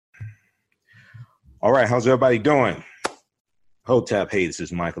All right, how's everybody doing? Hotep, hey, this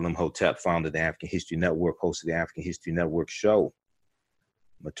is Michael M. Hotep, founder of the African History Network, host of the African History Network show.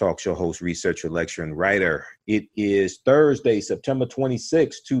 I'm a talk show host, researcher, lecturer, and writer. It is Thursday, September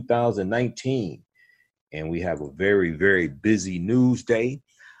 26, 2019, and we have a very, very busy news day.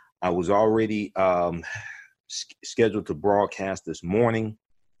 I was already scheduled to broadcast this morning.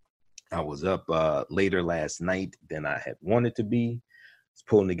 I was up later last night than I had wanted to be.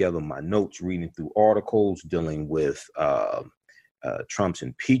 Pulling together my notes, reading through articles, dealing with Trump's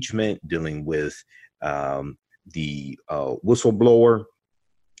impeachment, dealing with the whistleblower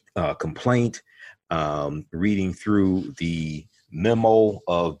complaint, reading through the memo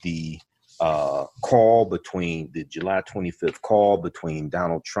of the call between the July 25th call between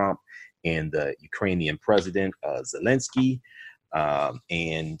Donald Trump and the Ukrainian president, Zelensky.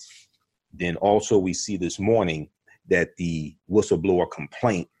 And then also we see this morning that the whistleblower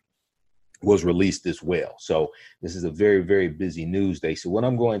complaint was released as well. So this is a very, very busy news day. So what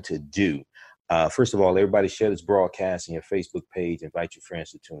I'm going to do, first of all, everybody share this broadcast on your Facebook page, invite your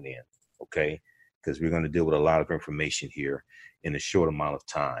friends to tune in, okay? Because we're going to deal with a lot of information here in a short amount of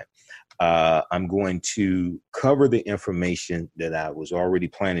time. I'm going to cover the information that I was already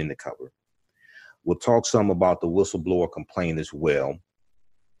planning to cover. We'll talk some about the whistleblower complaint as well.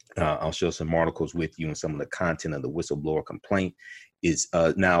 I'll share some articles with you and some of the content of the whistleblower complaint is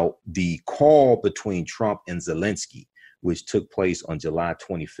now the call between Trump and Zelensky, which took place on July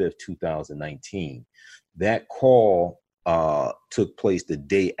 25th, 2019. That call took place the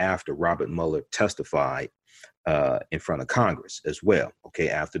day after Robert Mueller testified in front of Congress as well. Okay,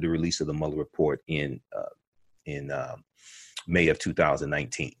 after the release of the Mueller report in May of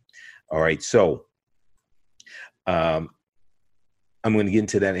 2019. All right, so I'm going to get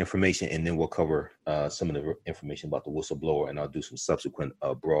into that information, and then we'll cover some of the information about the whistleblower, and I'll do some subsequent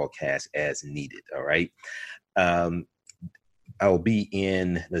broadcasts as needed. All right. I will be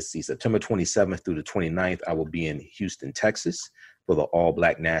in, September 27th through the 29th. I will be in Houston, Texas for the All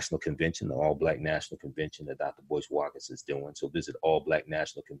Black National Convention, the All Black National Convention that Dr. Boyce Watkins is doing. So visit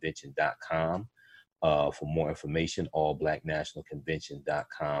allblacknationalconvention.com for more information,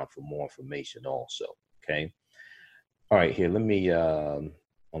 allblacknationalconvention.com for more information also. Okay. All right, here, let me, I'm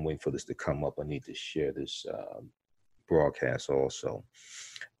waiting for this to come up. I need to share this broadcast also.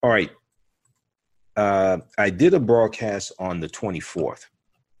 All right, I did a broadcast on the 24th,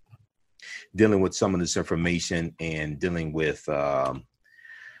 dealing with some of this information and dealing with Nancy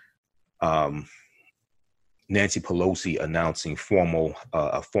Pelosi announcing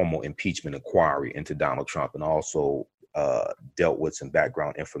a formal impeachment inquiry into Donald Trump, and also dealt with some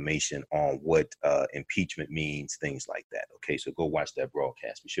background information on what impeachment means, things like that. Okay, so go watch that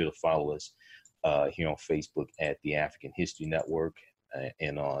broadcast. Be sure to follow us here on Facebook at the African History Network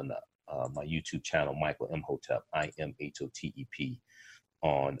and on my YouTube channel, Michael M. Hotep, IMHOTEP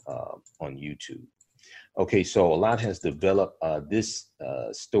on YouTube. Okay, so a lot has developed. This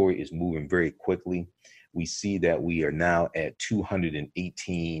story is moving very quickly. We see that we are now at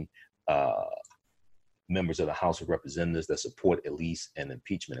 218 members of the House of Representatives that support at least an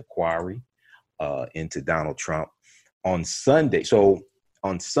impeachment inquiry into Donald Trump. On Sunday,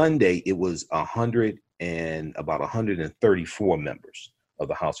 it was about 134 members of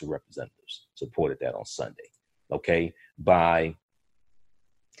the House of Representatives supported that on Sunday. Okay, by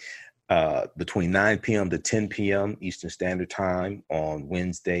between 9 p.m. to 10 p.m. Eastern Standard Time on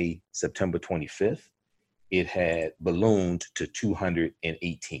Wednesday, September 25th, it had ballooned to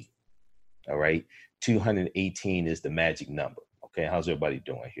 218. All right. 218 is the magic number. Okay, how's everybody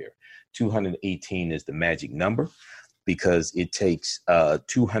doing here? 218 is the magic number because it takes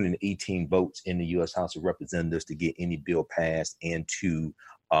 218 votes in the U.S. House of Representatives to get any bill passed and to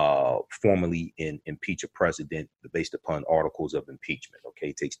formally impeach a president based upon articles of impeachment. Okay,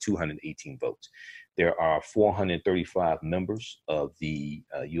 it takes 218 votes. There are 435 members of the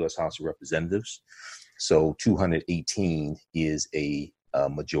U.S. House of Representatives, so 218 is a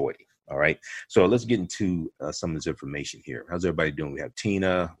majority. All right, so let's get into some of this information here. How's everybody doing? We have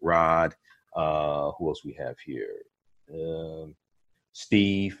Tina, Rod, who else we have here?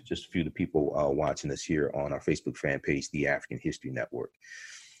 Steve, just a few of the people watching us here on our Facebook fan page, The African History Network.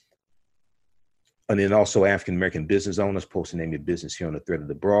 And then also African-American business owners, post the name of your business here on the thread of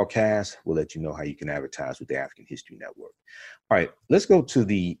the broadcast. We'll let you know how you can advertise with the African History Network. All right, let's go to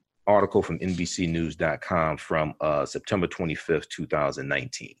the article from NBCnews.com from September 25th,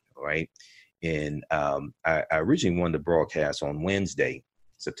 2019. All right. And I originally wanted to broadcast on Wednesday,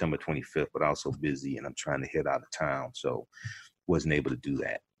 September 25th, but also busy and I'm trying to head out of town. So wasn't able to do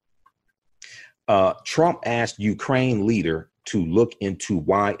that. Trump asked Ukraine leader to look into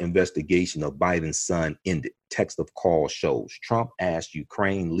why investigation of Biden's son ended. Text of call shows Trump asked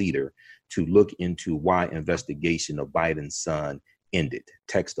Ukraine leader to look into why investigation of Biden's son ended.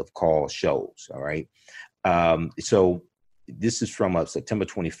 Text of call shows. All right. So this is from September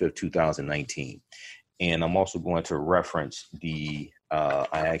 25th, 2019. And I'm also going to reference I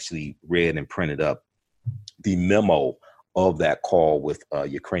actually read and printed up the memo of that call with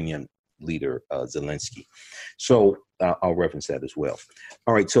Ukrainian leader Zelensky. So I'll reference that as well.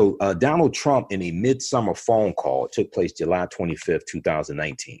 All right. So Donald Trump in a midsummer phone call took place July 25th,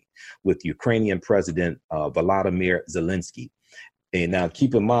 2019 with Ukrainian President Volodymyr Zelensky. And now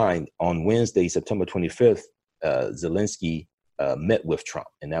keep in mind on Wednesday, September 25th, Zelensky met with Trump,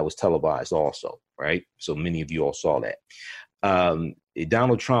 and that was televised also. Right. So many of you all saw that.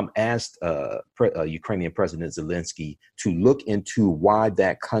 Donald Trump asked Ukrainian President Zelensky to look into why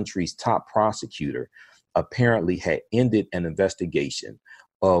that country's top prosecutor apparently had ended an investigation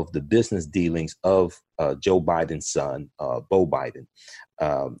of the business dealings of Joe Biden's son, Beau Biden,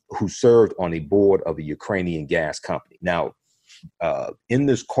 who served on a board of a Ukrainian gas company. Now, in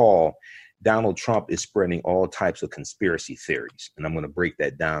this call, Donald Trump is spreading all types of conspiracy theories. And I'm going to break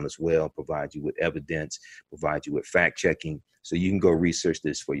that down as well, provide you with evidence, provide you with fact checking, so you can go research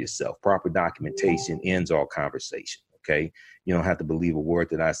this for yourself. Proper documentation ends all conversation. OK, you don't have to believe a word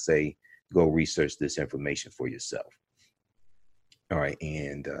that I say. Go research this information for yourself. All right.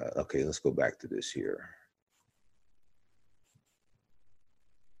 And OK, let's go back to this here.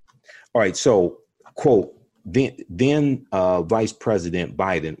 All right. So, quote, then Vice President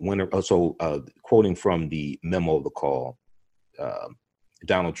Biden, quoting from the memo of the call,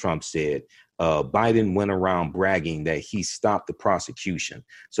 Donald Trump said, Biden went around bragging that he stopped the prosecution.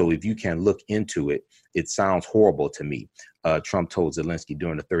 So if you can look into it, it sounds horrible to me. Trump told Zelensky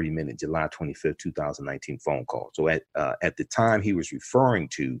during the 30-minute July 25th, 2019 phone call. So at the time he was referring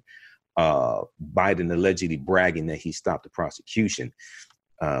to Biden allegedly bragging that he stopped the prosecution.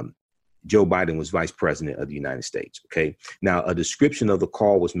 Joe Biden was vice president of the United States. OK, now a description of the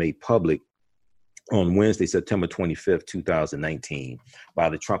call was made public on Wednesday, September 25th, 2019, by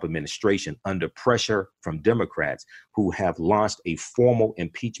the Trump administration under pressure from Democrats who have launched a formal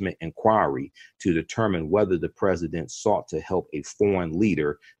impeachment inquiry to determine whether the president sought to help a foreign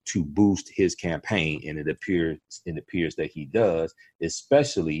leader to boost his campaign. And it appears that he does,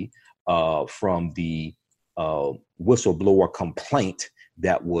 especially from the whistleblower complaint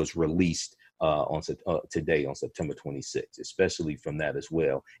that was released today on September 26th, especially from that as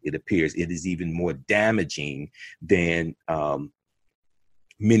well. It appears it is even more damaging than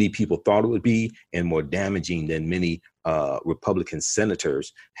many people thought it would be, and more damaging than many Republican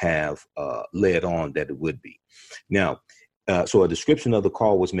senators have led on that it would be. Now, so a description of the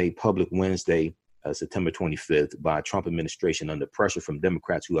call was made public Wednesday, September 25th, by Trump administration under pressure from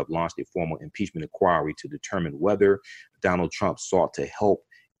Democrats who have launched a formal impeachment inquiry to determine whether Donald Trump sought the help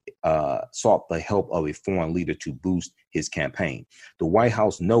of a foreign leader to boost his campaign. The White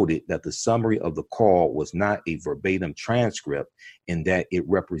House noted that the summary of the call was not a verbatim transcript, and that it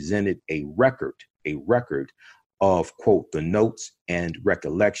represented a record of, quote, the notes and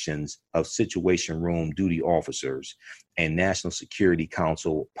recollections of Situation Room duty officers and National Security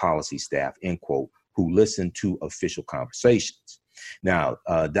Council policy staff, end quote, who listened to official conversations. Now,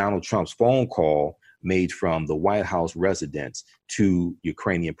 Donald Trump's phone call made from the White House residence to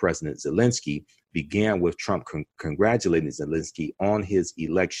Ukrainian President Zelensky began with Trump congratulating Zelensky on his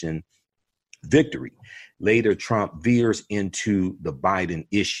election victory. Later, Trump veers into the Biden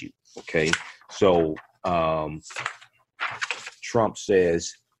issue. Okay, so Trump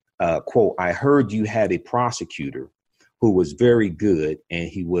says, quote, I heard you had a prosecutor who was very good and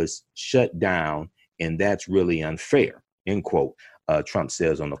he was shut down, and that's really unfair, end quote. Trump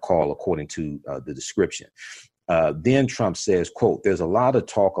says on the call, according to the description. Then Trump says, quote, there's a lot of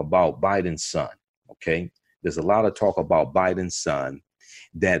talk about Biden's son. OK, there's a lot of talk about Biden's son,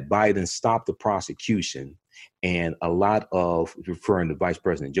 that Biden stopped the prosecution, and a lot of, referring to Vice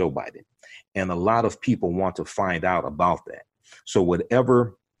President Joe Biden, and a lot of people want to find out about that. So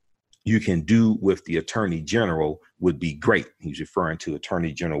whatever you can do with the attorney general would be great. He's referring to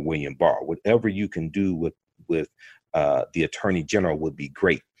Attorney General William Barr. Whatever you can do with the attorney general would be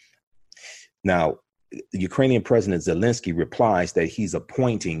great. Now, the Ukrainian President Zelensky replies that he's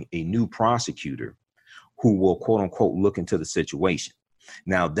appointing a new prosecutor who will, quote unquote, look into the situation.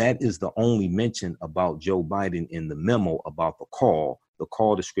 Now, that is the only mention about Joe Biden in the memo about the call. The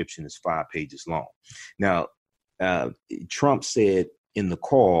call description is 5 pages long. Now, Trump said in the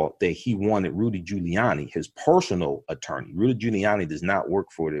call that he wanted Rudy Giuliani, his personal attorney. Rudy Giuliani does not work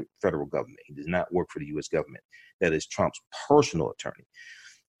for the federal government. He does not work for the U.S. government. that is Trump's personal attorney.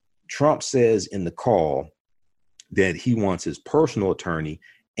 Trump says in the call that he wants his personal attorney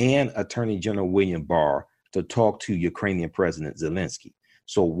and Attorney General William Barr to talk to Ukrainian President Zelensky.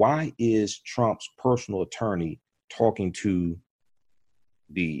 So why is Trump's personal attorney talking to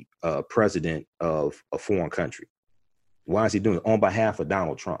the president of a foreign country? Why is he doing it on behalf of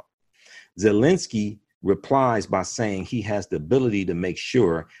Donald Trump? Zelensky replies by saying he has the ability to make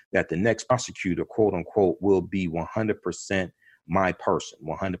sure that the next prosecutor, quote unquote, will be 100% my person,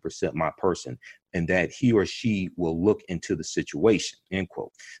 100% my person, and that he or she will look into the situation, end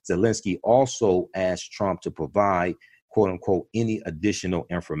quote. Zelensky also asked Trump to provide, quote unquote, any additional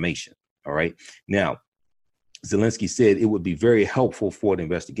information. All right. Now, Zelensky said it would be very helpful for the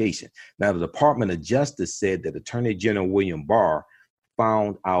investigation. Now, the Department of Justice said that Attorney General William Barr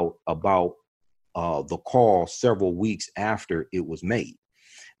found out about the call several weeks after it was made.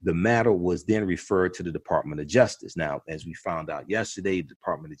 The matter was then referred to the Department of Justice. Now, as we found out yesterday, the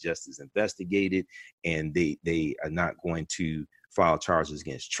Department of Justice investigated, and they are not going to file charges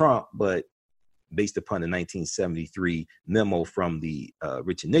against Trump, but based upon the 1973 memo from the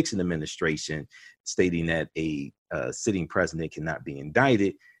Richard Nixon administration stating that a sitting president cannot be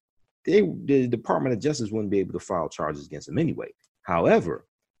indicted, the Department of Justice wouldn't be able to file charges against him anyway. However,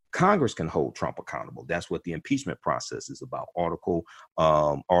 Congress can hold Trump accountable. That's what the impeachment process is about. Article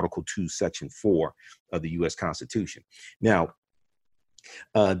 2, Section 4 of the U.S. Constitution. Now,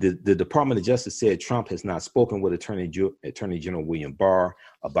 the Department of Justice said Trump has not spoken with Attorney General William Barr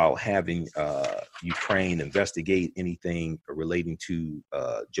about having Ukraine investigate anything relating to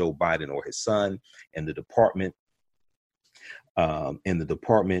Joe Biden or his son, and the department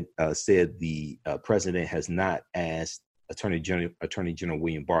said the president has not asked Attorney General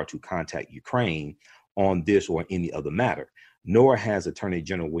William Barr to contact Ukraine on this or any other matter, nor has Attorney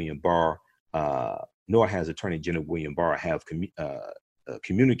General William Barr have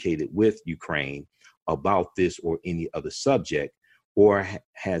communicated with Ukraine about this or any other subject, or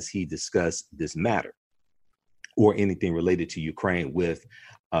has he discussed this matter or anything related to Ukraine with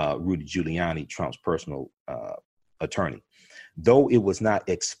Rudy Giuliani, Trump's personal attorney. Though it was not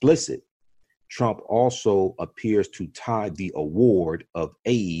explicit, Trump also appears to tie the award of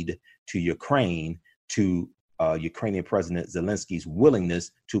aid to Ukraine to Ukrainian President Zelensky's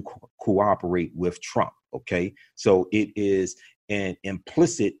willingness to cooperate with Trump. Okay, so it is an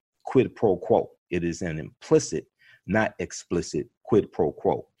implicit quid pro quo. It is an implicit, not explicit quid pro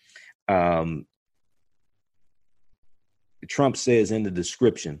quo. Trump says in the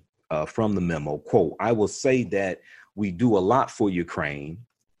description from the memo, quote, "I will say that we do a lot for Ukraine.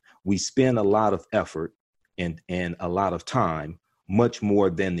 We spend a lot of effort and a lot of time, much more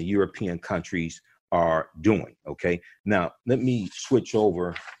than the European countries are doing." Okay. Now, let me switch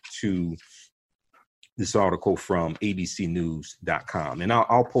over to this article from abcnews.com. And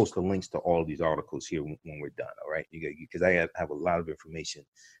I'll post the links to all of these articles here when we're done. All right. Because I have a lot of information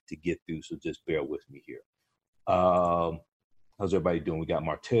to get through. So just bear with me here. How's everybody doing? We got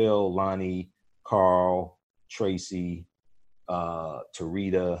Martell, Lonnie, Carl, Tracy,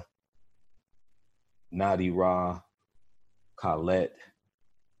 Tarita, Nadira, Colette,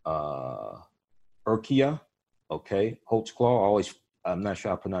 Urkia, okay, Holtzclaw, I'm not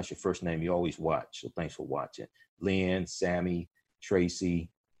sure I pronounce your first name, you always watch, so thanks for watching. Lynn, Sammy, Tracy,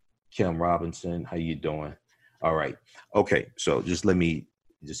 Kim Robinson, how you doing? All right, okay, so just give me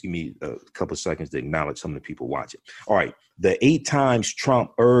a couple of seconds to acknowledge some of the people watching. All right, the 8 times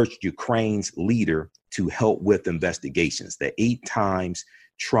Trump urged Ukraine's leader to help with investigations. The 8 times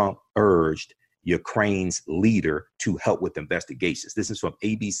Trump urged Ukraine's leader to help with investigations. This is from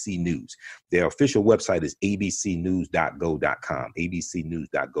ABC News. Their official website is abcnews.go.com,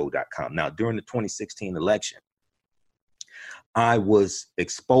 abcnews.go.com. Now, during the 2016 election, I was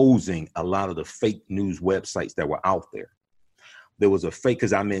exposing a lot of the fake news websites that were out there. There was a fake,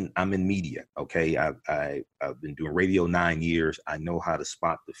 because I'm in media, okay? I've been doing radio 9 years. I know how to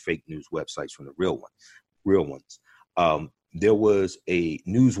spot the fake news websites from the real ones. There was a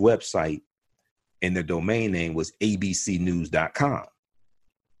news website, and their domain name was abcnews.com.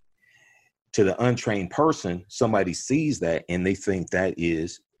 To the untrained person, somebody sees that and they think that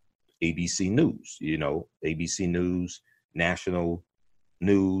is ABC News, ABC News, national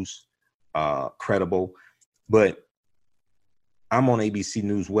news, credible. But I'm on ABC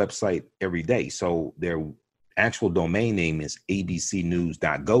News website every day. So their actual domain name is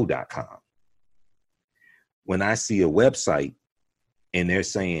abcnews.go.com. When I see a website and they're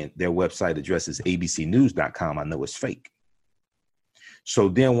saying their website address is abcnews.com, I know it's fake. So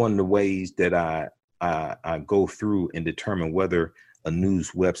then one of the ways that I go through and determine whether a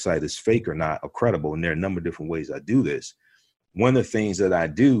news website is fake or not, or credible. And there are a number of different ways I do this. One of the things that I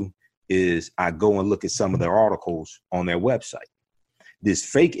do is I go and look at some of their articles on their website. This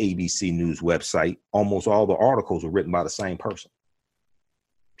fake ABC News website, almost all the articles are written by the same person.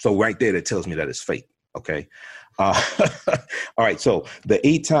 So right there, that tells me that it's fake. Okay. All right. So the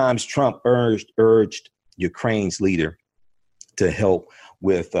 8 times Trump urged Ukraine's leader to help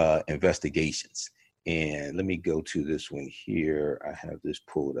with investigations. And let me go to this one here. I have this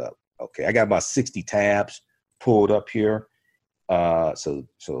pulled up. Okay. I got about 60 tabs pulled up here. So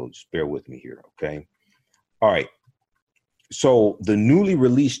just bear with me here. Okay. All right. So the newly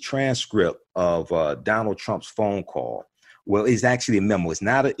released transcript of Donald Trump's phone call, well, it's actually a memo. It's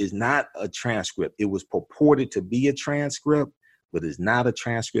not a transcript. It was purported to be a transcript, but it's not a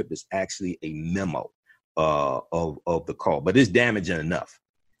transcript. It's actually a memo of the call, but it's damaging enough.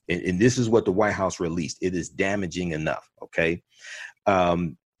 And this is what the White House released. It is damaging enough. Okay.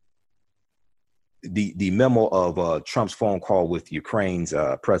 The memo of Trump's phone call with Ukraine's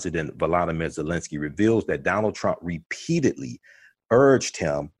President Volodymyr Zelensky reveals that Donald Trump repeatedly urged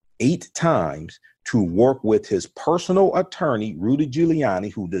him 8 times to work with his personal attorney, Rudy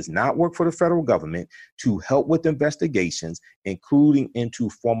Giuliani, who does not work for the federal government, to help with investigations, including into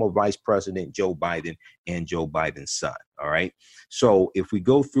former Vice President Joe Biden and Joe Biden's son. All right. So if we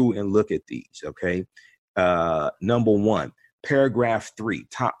go through and look at these, okay, number 1, paragraph 3,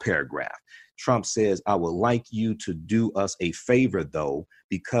 top paragraph. Trump says, I would like you to do us a favor, though,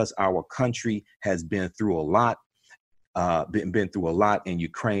 because our country has been through a lot. Been through a lot, and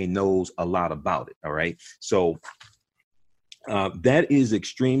Ukraine knows a lot about it. All right. So that is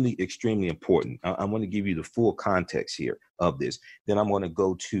extremely, extremely important. I want to give you the full context here of this. Then I'm going to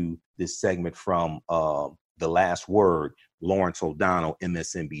go to this segment from The Last Word, Lawrence O'Donnell,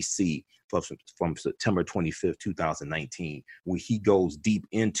 MSNBC, from September 25th, 2019, where he goes deep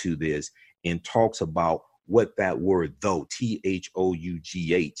into this and talks about what that word, though,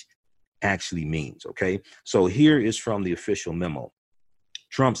 THOUGH, actually means. Okay. So here is from the official memo.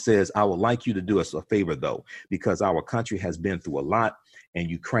 Trump says, I would like you to do us a favor, though, because our country has been through a lot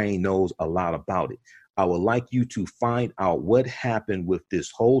and Ukraine knows a lot about it. I would like you to find out what happened with this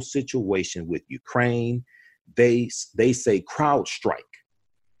whole situation with Ukraine. They say CrowdStrike, ...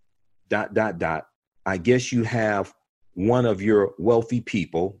 I guess you have one of your wealthy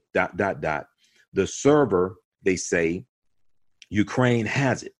people, ... The server, they say, Ukraine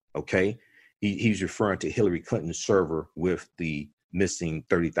has it. Okay. He's referring to Hillary Clinton's server with the missing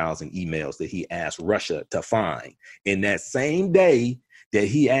 30,000 emails that he asked Russia to find. In that same day that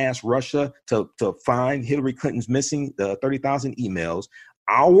he asked Russia to find Hillary Clinton's missing 30,000 emails,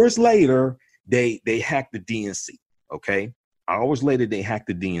 hours later, they hacked the DNC. Okay. Hours later, they hacked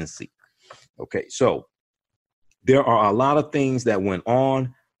the DNC. Okay. So there are a lot of things that went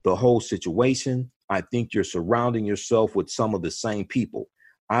on, the whole situation. I think you're surrounding yourself with some of the same people.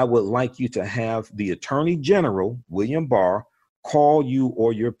 I would like you to have the Attorney General, William Barr, call you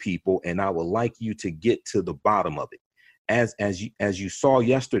or your people, and I would like you to get to the bottom of it. As you saw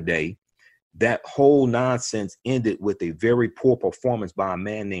yesterday, that whole nonsense ended with a very poor performance by a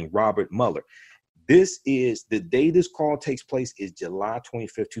man named Robert Mueller. This is the day this call takes place is July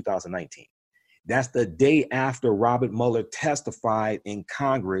 25th, 2019. That's the day after Robert Mueller testified in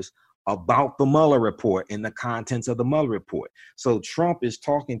Congress about the Mueller report and the contents of the Mueller report. So Trump is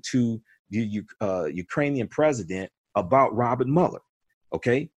talking to the Ukrainian president about Robert Mueller,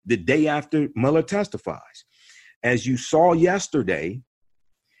 okay, the day after Mueller testifies. As you saw yesterday,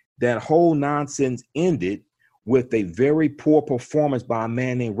 that whole nonsense ended with a very poor performance by a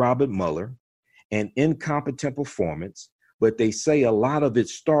man named Robert Mueller, an incompetent performance, but they say a lot of it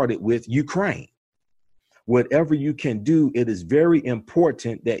started with Ukraine. Whatever you can do, it is very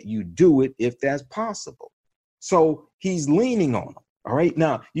important that you do it if that's possible. So he's leaning on them. All right.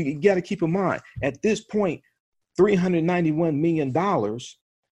 Now, you got to keep in mind, at this point, $391 million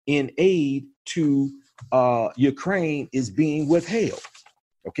in aid to Ukraine is being withheld.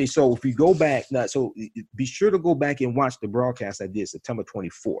 Okay. So if you go back now, so be sure to go back and watch the broadcast I did September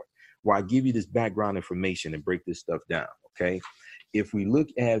 24th, where I give you this background information and break this stuff down. Okay. If we look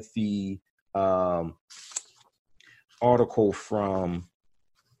at the article from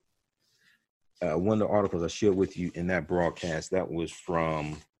one of the articles I shared with you in that broadcast, that was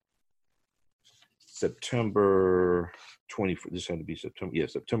from September 24th. This had to be September. Yeah,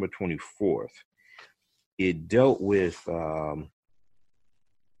 September 24th. It dealt with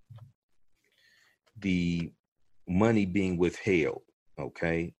the money being withheld.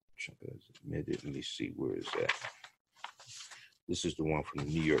 Okay. Let me see, where is that? This is the one from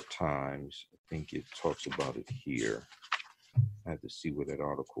the New York Times. I think it talks about it here. I have to see where that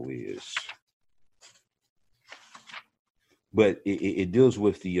article is. But it deals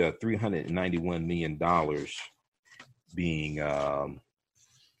with the $391 million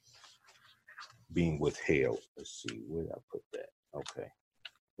being withheld. Let's see, where did I put that? Okay,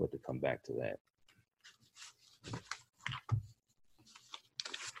 we'll have to come back to that.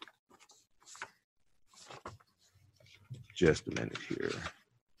 Just a minute here.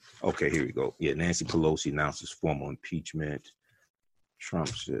 Okay, here we go. Yeah, Nancy Pelosi announces formal impeachment. Trump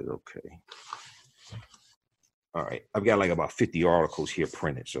said, okay. All right, I've got like about 50 articles here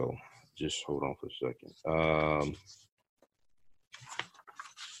printed, so just hold on for a second.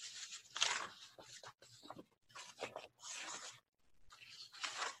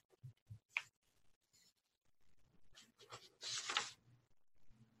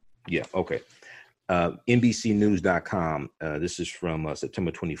 Yeah, okay. NBCnews.com. This is from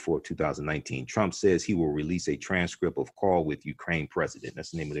September 24, 2019. Trump says he will release a transcript of call with Ukraine president.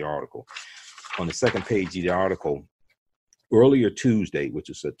 That's the name of the article. On the second page of the article, earlier Tuesday, which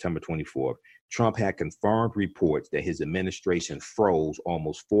is September 24th, Trump had confirmed reports that his administration froze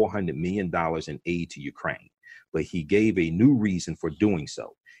almost $400 million in aid to Ukraine, but he gave a new reason for doing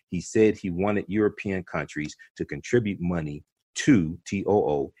so. He said he wanted European countries to contribute money to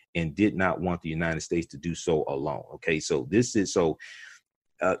TOO and did not want the United States to do so alone. Okay, so this is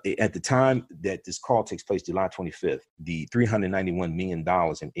at the time that this call takes place, July 25th, the $391 million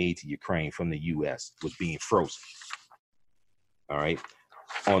in aid to Ukraine from the U.S. was being frozen. All right.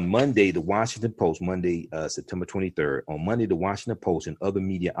 On Monday, the Washington Post, September 23rd, on Monday, the Washington Post and other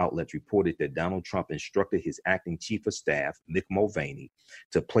media outlets reported that Donald Trump instructed his acting chief of staff, Mick Mulvaney,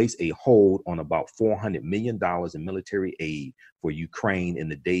 to place a hold on about $400 million in military aid for Ukraine in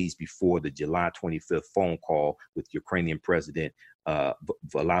the days before the July 25th phone call with Ukrainian President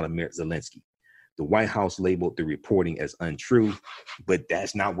Volodymyr Zelensky. The White House labeled the reporting as untrue, but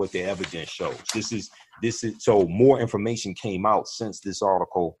that's not what the evidence shows. This is so more information came out since this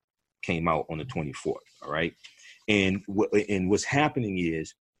article came out on the 24th. All right. And what's happening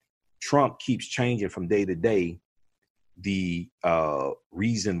is Trump keeps changing from day to day the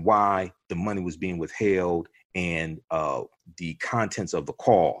reason why the money was being withheld and the contents of the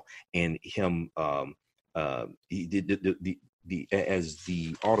call, and him he did as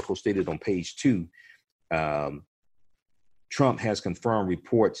the article stated on page 2, Trump has confirmed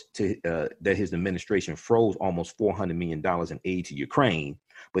reports that his administration froze almost $400 million in aid to Ukraine,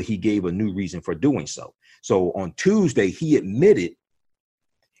 but he gave a new reason for doing so. So on Tuesday, he admitted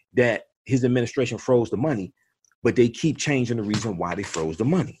that his administration froze the money, but they keep changing the reason why they froze the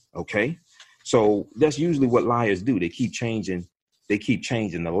money. Okay. So that's usually what liars do. They keep changing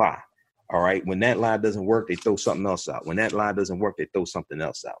the lie. All right. When that lie doesn't work, they throw something else out. When that lie doesn't work, they throw something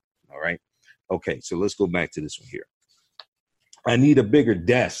else out. All right. Okay. So let's go back to this one here. I need a bigger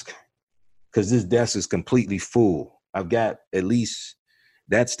desk because this desk is completely full. I've got at least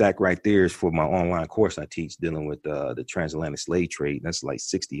that stack right there is for my online course I teach dealing with the transatlantic slave trade. That's like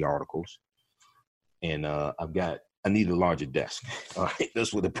 60 articles. And I need a larger desk. All right.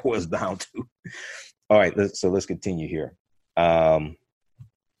 That's what it boils down to. All right. Let's continue here.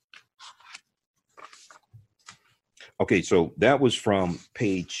 Okay, so that was from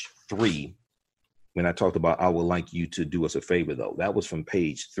page 3 when I talked about I would like you to do us a favor, though. That was from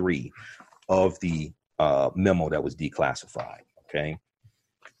page 3 of the memo that was declassified, okay?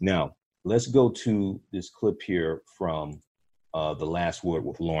 Now, let's go to this clip here from The Last Word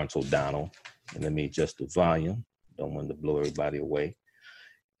with Lawrence O'Donnell. And let me adjust the volume. Don't want to blow everybody away.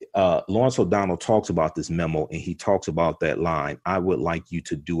 Lawrence O'Donnell talks about this memo, and he talks about that line, I would like you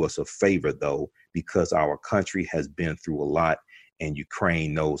to do us a favor, though, because our country has been through a lot and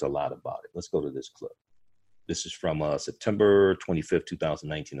Ukraine knows a lot about it. Let's go to this clip. This is from September 25th,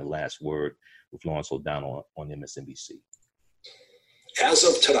 2019, The Last Word with Lawrence O'Donnell on MSNBC. As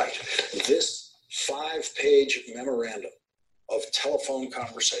of tonight, this 5-page memorandum of telephone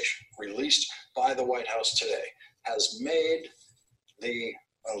conversation released by the White House today has made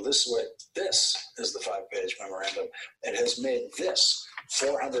this is the 5-page memorandum. It has made this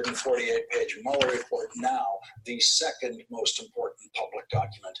 448-page Mueller report now the second most important public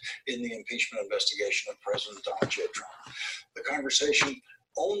document in the impeachment investigation of President Donald J. Trump. The conversation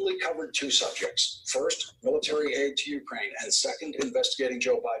only covered 2 subjects. First, military aid to Ukraine, and second, investigating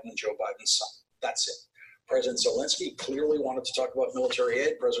Joe Biden and Joe Biden's son. That's it. President Zelensky clearly wanted to talk about military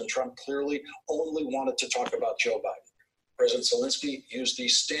aid. President Trump clearly only wanted to talk about Joe Biden. President Zelensky used the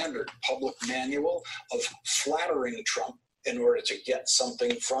standard public manual of flattering Trump in order to get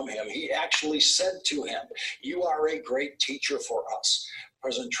something from him. He actually said to him, you are a great teacher for us.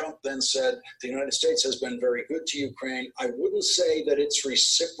 President Trump then said, the United States has been very good to Ukraine. I wouldn't say that it's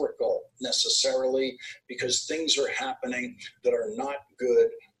reciprocal necessarily, because things are happening that are not good,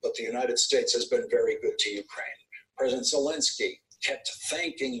 but the United States has been very good to Ukraine. President Zelensky kept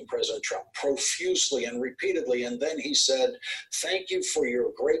thanking President Trump profusely and repeatedly. And then he said, thank you for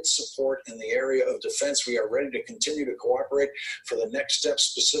your great support in the area of defense. We are ready to continue to cooperate for the next step.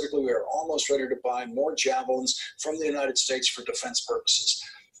 Specifically, we are almost ready to buy more javelins from the United States for defense purposes.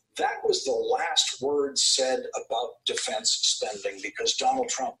 That was the last word said about defense spending, because Donald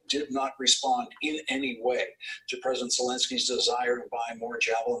Trump did not respond in any way to President Zelensky's desire to buy more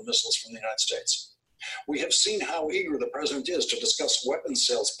Javelin missiles from the United States. We have seen how eager the president is to discuss weapons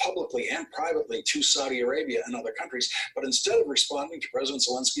sales publicly and privately to Saudi Arabia and other countries. But instead of responding to President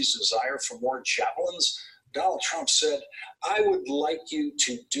Zelensky's desire for more javelins, Donald Trump said, I would like you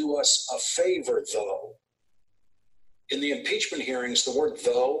to do us a favor, though. In the impeachment hearings, the word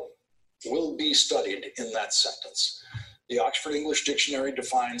though will be studied in that sentence. The Oxford English Dictionary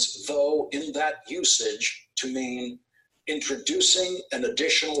defines though in that usage to mean introducing an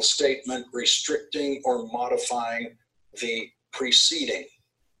additional statement restricting or modifying the preceding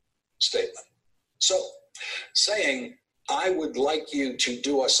statement. So, saying, I would like you to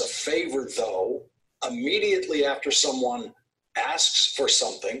do us a favor, though, immediately after someone asks for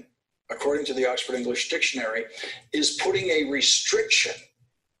something, according to the Oxford English Dictionary, is putting a restriction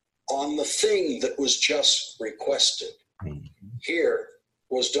on the thing that was just requested. Here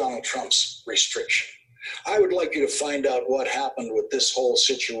was Donald Trump's restriction. I would like you to find out what happened with this whole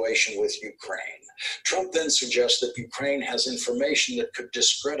situation with Ukraine. Trump then suggests that Ukraine has information that could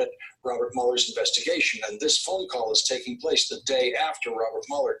discredit Robert Mueller's investigation, and this phone call is taking place the day after Robert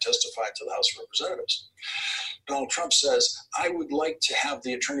Mueller testified to the House of Representatives. Donald Trump says, I would like to have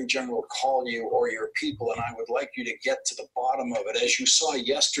the Attorney General call you or your people, and I would like you to get to the bottom of it. As you saw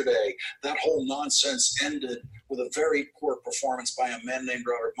yesterday, that whole nonsense ended with a very poor performance by a man named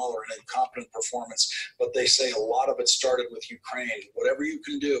Robert Mueller, an incompetent performance. But they say a lot of it started with Ukraine. Whatever you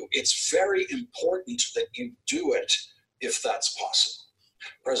can do, it's very important that you do it if that's possible.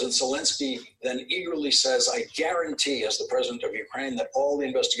 President Zelensky then eagerly says, I guarantee as the president of Ukraine that all the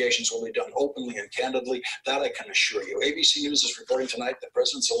investigations will be done openly and candidly. That I can assure you. ABC News is reporting tonight that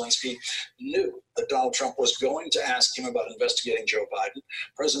President Zelensky knew that Donald Trump was going to ask him about investigating Joe Biden.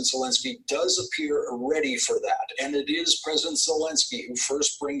 President Zelensky does appear ready for that. And it is President Zelensky who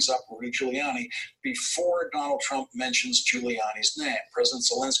first brings up Rudy Giuliani before Donald Trump mentions Giuliani's name. President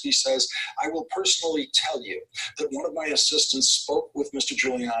Zelensky says, I will personally tell you that one of my assistants spoke with Mr.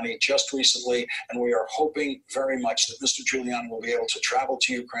 Giuliani just recently, and we are hoping very much that Mr. Giuliani will be able to travel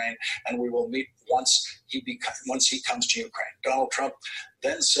to Ukraine, and we will meet once he comes to Ukraine. Donald Trump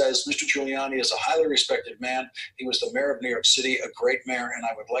then says, Mr. Giuliani is a highly respected man. He was the mayor of New York City, a great mayor, and I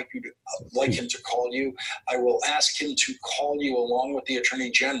would like him to call you. I will ask him to call you along with the Attorney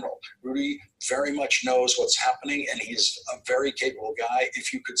General. Rudy very much knows what's happening, and he's a very capable guy.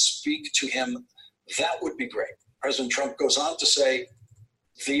 If you could speak to him, that would be great. President Trump goes on to say,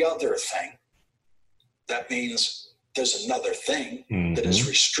 the other thing. That means there's another thing that is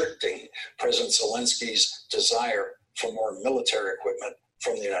restricting President Zelensky's desire for more military equipment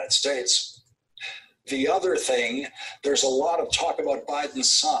from the United States. The other thing, there's a lot of talk about Biden's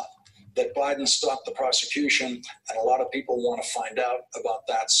son, that Biden stopped the prosecution, and a lot of people want to find out about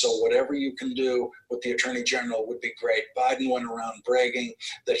that. So whatever you can do with the Attorney General would be great. Biden went around bragging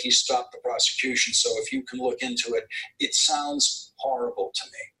that he stopped the prosecution. So if you can look into it, it sounds horrible to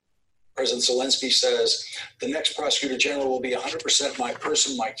me. President Zelensky says, the next prosecutor general will be 100% my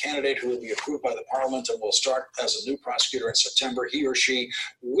person, my candidate, who will be approved by the parliament and will start as a new prosecutor in September. He or she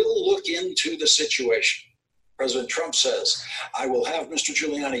will look into the situation. President Trump says, I will have Mr.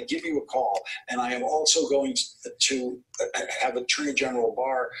 Giuliani give you a call, and I am also going to have Attorney General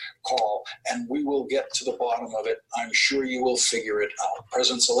Barr call, and we will get to the bottom of it. I'm sure you will figure it out.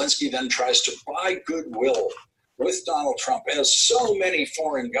 President Zelensky then tries to buy goodwill with Donald Trump, as so many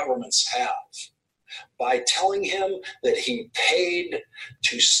foreign governments have, by telling him that he paid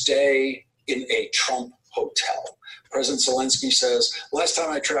to stay in a Trump hotel. President Zelensky says, last time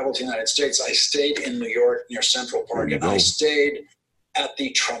I traveled to the United States, I stayed in New York near Central Park, and I stayed at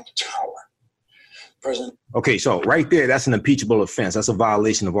the Trump Tower. President. Okay, so right there, that's an impeachable offense. That's a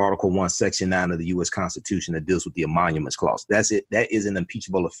violation of Article 1, Section 9 of the U.S. Constitution that deals with the emoluments clause. That's it. That is an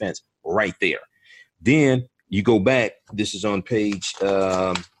impeachable offense right there. Then you go back, this is on page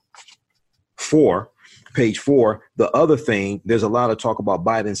 4. Page 4, the other thing, there's a lot of talk about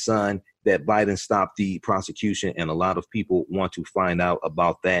Biden's son, that Biden stopped the prosecution, and a lot of people want to find out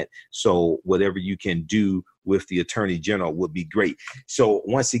about that. So whatever you can do with the attorney general would be great. So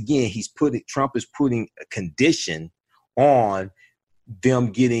once again, Trump is putting a condition on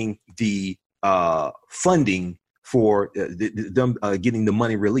them getting the funding for them getting the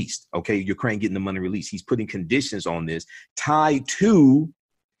money released. Okay, Ukraine getting the money released. He's putting conditions on this tied to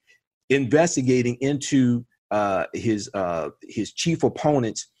investigating into his chief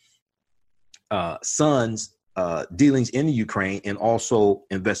opponent's son's dealings in the Ukraine, and also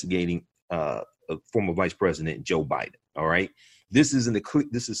investigating former Vice President Joe Biden. All right, this is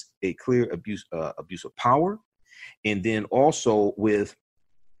a clear abuse of power, and then also with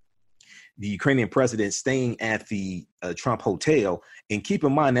the Ukrainian president staying at the Trump Hotel. And keep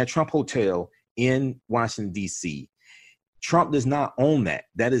in mind that Trump Hotel in Washington, D.C., Trump does not own that.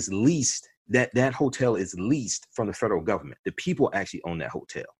 That is leased. That hotel is leased from the federal government. The people actually own that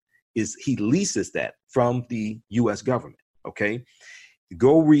hotel. He leases that from the U.S. government. Okay,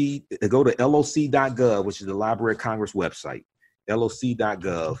 go to loc.gov, which is the Library of Congress website,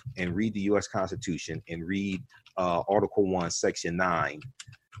 loc.gov, and read the U.S. Constitution and read Article 1, Section 9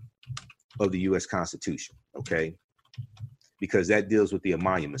 of the U.S. Constitution. Okay, because that deals with the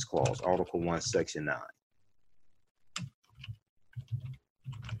Emoluments Clause, Article 1, Section 9.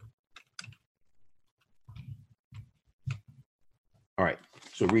 All right,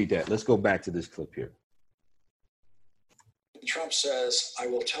 so read that. Let's go back to this clip here. Trump says, I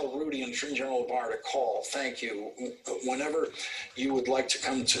will tell Rudy and Attorney General Barr to call. Thank you. Whenever you would like to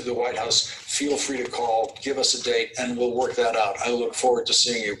come to the White House, feel free to call, give us a date, and we'll work that out. I look forward to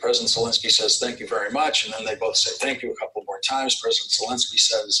seeing you. President Zelensky says, thank you very much. And then they both say, thank you a couple more times. President Zelensky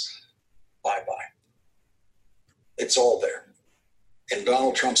says, bye-bye. It's all there. In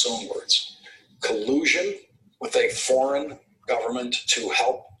Donald Trump's own words, collusion with a foreign government to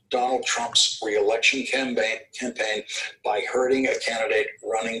help Donald Trump's re-election campaign by hurting a candidate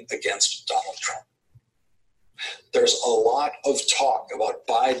running against Donald Trump. There's a lot of talk about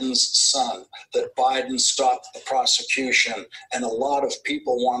Biden's son, that Biden stopped the prosecution, and a lot of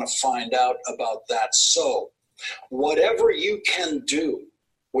people want to find out about that. So whatever you can do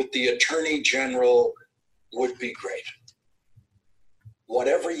with the attorney general would be great.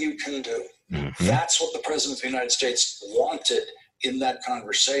 Whatever you can do. Mm-hmm. That's what the president of the United States wanted in that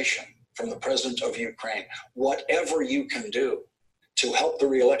conversation from the president of Ukraine. Whatever you can do to help the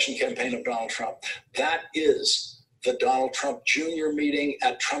re-election campaign of Donald Trump. That is the Donald Trump Jr. meeting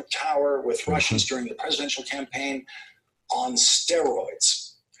at Trump Tower with Russians during the presidential campaign on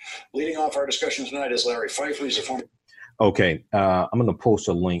steroids. Leading off our discussion tonight is Larry Fife, who's a former... Okay, I'm going to post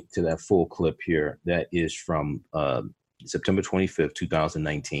a link to that full clip here. That is from September 25th,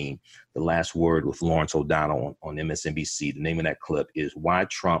 2019, The Last Word with Lawrence O'Donnell on MSNBC. The name of that clip is Why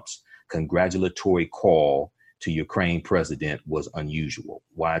Trump's Congratulatory Call to Ukraine President Was Unusual.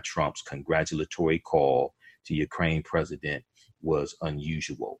 Why Trump's congratulatory call to Ukraine President was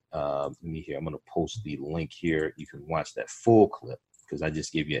unusual. Let me hear. I'm going to post the link here. You can watch that full clip because I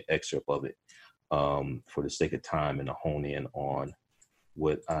just gave you an excerpt of it for the sake of time and to hone in on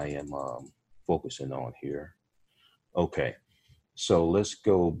what I am focusing on here. Okay, so let's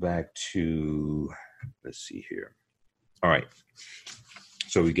go back to, let's see here. All right,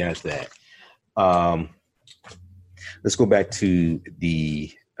 so we got that. Let's go back to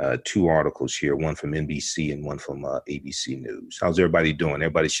the two articles here, one from NBC and one from ABC News. How's everybody doing?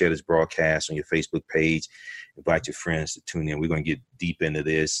 Everybody share this broadcast on your Facebook page. Invite your friends to tune in. We're going to get deep into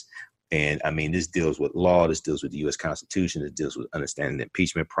this. And I mean, this deals with law. This deals with the U.S. Constitution. This deals with understanding the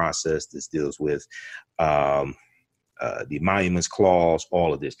impeachment process. This deals with the Emoluments Clause,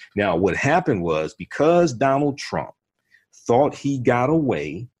 all of this. Now, what happened was because Donald Trump thought he got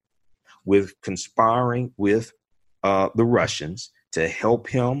away with conspiring with the Russians to help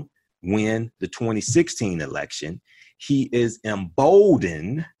him win the 2016 election, he is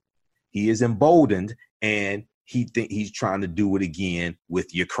emboldened. And he's trying to do it again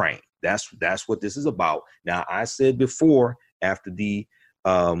with Ukraine. That's what this is about. Now, I said before, after the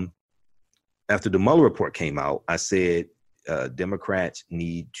Mueller report came out, I said Democrats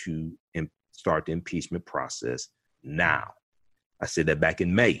need to start the impeachment process now. I said that back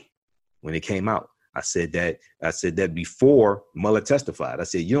in May when it came out. I said that before Mueller testified. I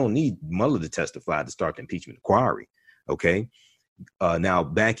said you don't need Mueller to testify to start the impeachment inquiry. Okay. Now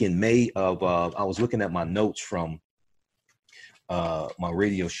back in May of I was looking at my notes from my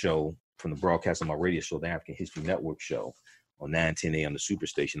radio show, from the broadcast of my radio show, the African History Network show on 9:10 a.m. the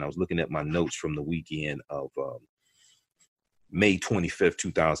Superstation. I was looking at my notes from the weekend of May 25th,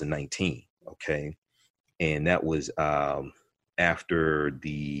 2019. Okay. And that was after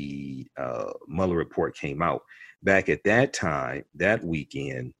the Mueller report came out. Back at that time, that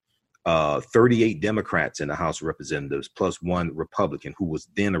weekend, 38 Democrats in the House of Representatives, plus one Republican who was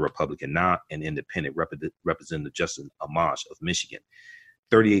then a Republican, not an independent, Representative Justin Amash of Michigan.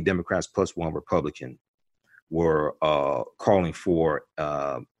 38 Democrats plus one Republican were calling for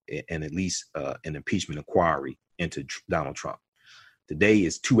an impeachment inquiry into Donald Trump. Today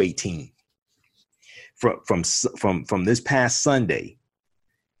is 218. From this past Sunday,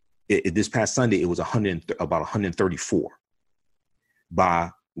 it was about 134. By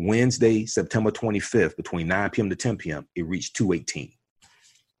Wednesday, September 25th, between 9 p.m. to 10 p.m., it reached 218.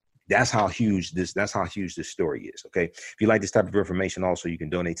 That's how huge this story is. Okay. If you like this type of information, also, you can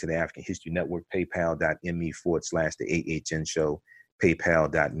donate to the African History Network, paypal.me/the AHN show,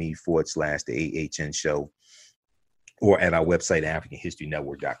 paypal.me/the AHN show, or at our website,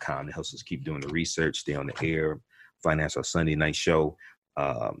 AfricanHistoryNetwork.com. It helps us keep doing the research, stay on the air, finance our Sunday night show,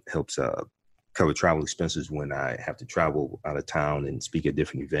 helps cover travel expenses when I have to travel out of town and speak at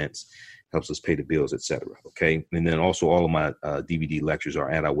different events, helps us pay the bills, etc. Okay. And then also all of my DVD lectures are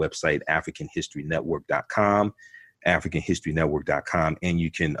at our website, AfricanHistoryNetwork.com, AfricanHistoryNetwork.com. And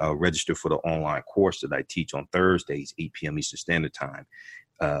you can register for the online course that I teach on Thursdays, 8 p.m. Eastern Standard Time.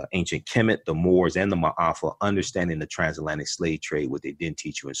 Ancient Kemet, the Moors, and the Ma'afa, understanding the transatlantic slave trade, what they didn't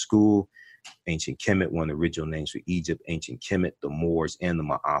teach you in school. Ancient Kemet, one of the original names for Egypt. Ancient Kemet, the Moors, and the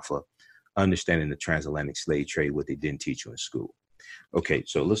Ma'afa, understanding the transatlantic slave trade, what they didn't teach you in school. Okay,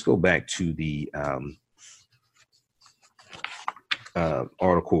 so let's go back to the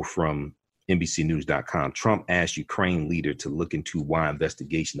article from NBCnews.com. Trump asked Ukraine leader to look into why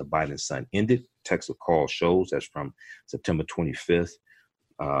investigation of Biden's son ended. Text of call shows. That's from September 25th,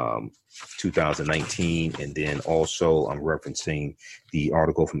 2019. And then also I'm referencing the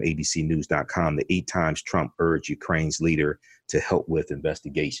article from ABCnews.com. The 8 times Trump urged Ukraine's leader to help with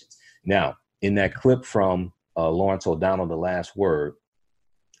investigations. Now, in that clip from Lawrence O'Donnell, The Last Word,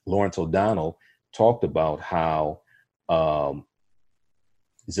 Lawrence O'Donnell talked about how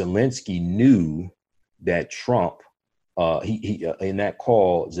Zelensky knew that Trump, in that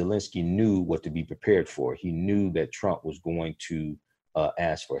call, Zelensky knew what to be prepared for. He knew that Trump was going to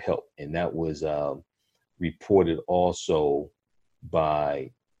ask for help. And that was reported also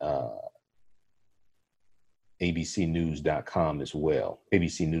by abcnews.com as well,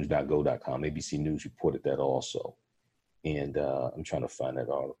 abcnews.go.com. ABC News reported that also. And I'm trying to find that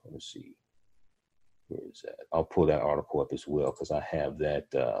article. Let's see. Where is that? I'll pull that article up as well because I have that.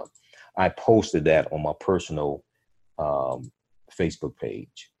 I posted that on my personal Facebook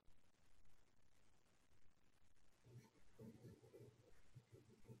page.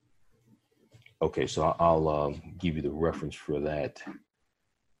 Okay, so I'll give you the reference for that.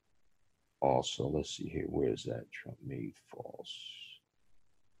 Also, let's see here. Where is that? Trump made false.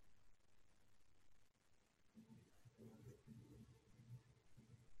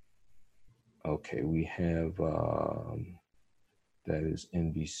 Okay, we have, that is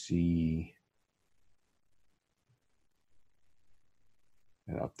NBC.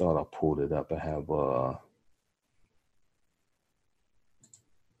 And I thought I pulled it up. I have,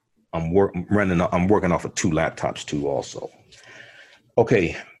 I'm working off of 2 laptops too also.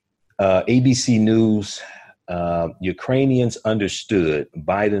 Okay. ABC News, Ukrainians understood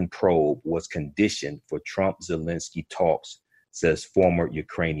Biden probe was conditioned for Trump-Zelensky talks, says former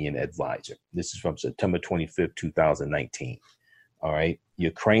Ukrainian advisor. This is from September 25th, 2019. All right.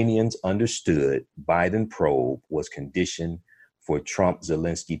 Ukrainians understood Biden probe was conditioned for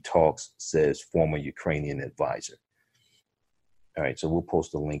Trump-Zelensky talks, says former Ukrainian advisor. All right. So we'll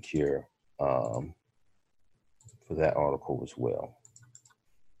post a link here for that article as well.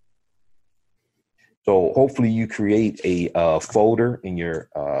 So hopefully you create a folder in your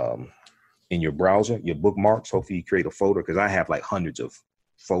browser, your bookmarks. Hopefully you create a folder because I have like hundreds of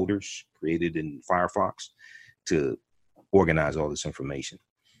folders created in Firefox to organize all this information.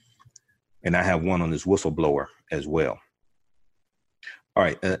 And I have one on this whistleblower as well. All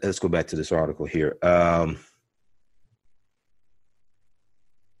right, let's go back to this article here.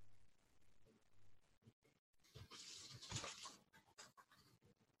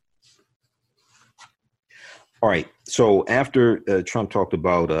 All right. So after Trump talked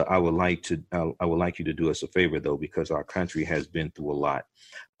about, I would like you to do us a favor, though, because our country has been through a lot.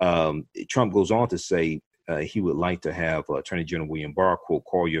 Trump goes on to say he would like to have Attorney General William Barr, quote,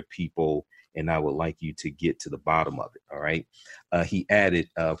 call your people, and I would like you to get to the bottom of it. All right. He added,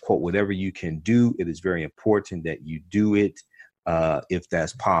 quote, whatever you can do, it is very important that you do it if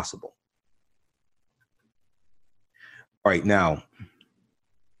that's possible. All right. Now,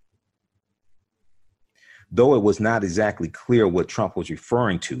 though it was not exactly clear what Trump was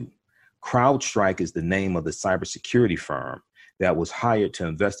referring to, CrowdStrike is the name of the cybersecurity firm that was hired to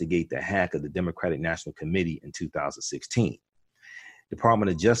investigate the hack of the Democratic National Committee in 2016.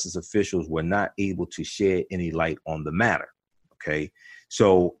 Department of Justice officials were not able to shed any light on the matter. Okay,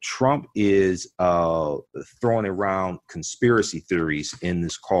 so Trump is throwing around conspiracy theories in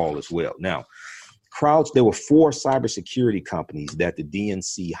this call as well. Now, there were 4 cybersecurity companies that the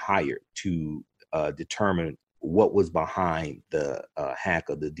DNC hired to determine what was behind the hack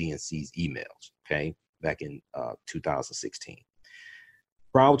of the DNC's emails, okay, back in 2016.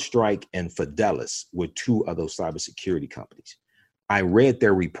 CrowdStrike and Fidelis were 2 of those cybersecurity companies. I read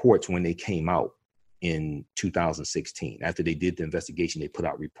their reports when they came out in 2016. After they did the investigation, they put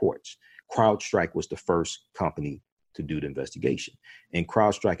out reports. CrowdStrike was the first company to do the investigation. And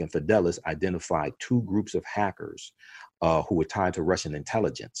CrowdStrike and Fidelis identified 2 groups of hackers who were tied to Russian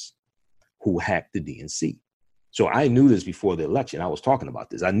intelligence who hacked the DNC. So I knew this before the election. I was talking about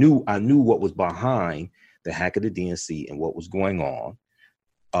this. I knew what was behind the hack of the DNC and what was going on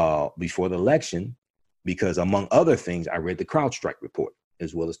before the election, because among other things, I read the CrowdStrike report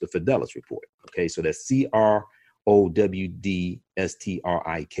as well as the Fidelis report. Okay, so that's CrowdStrike,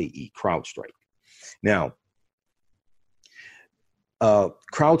 CrowdStrike. Now,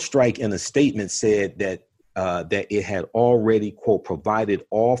 CrowdStrike in a statement said that it had already, quote, provided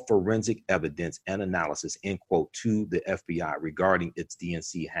all forensic evidence and analysis, end quote, to the FBI regarding its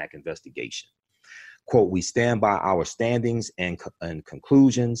DNC hack investigation. Quote, we stand by our standings and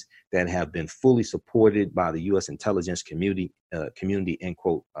conclusions that have been fully supported by the U.S. intelligence community, end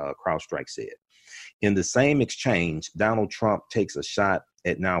quote, CrowdStrike said. In the same exchange, Donald Trump takes a shot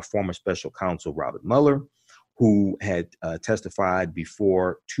at now former special counsel Robert Mueller, who had testified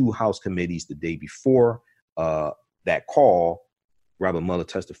before 2 House committees the day before that call. Robert Mueller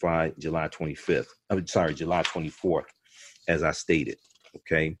testified July 24th, as I stated,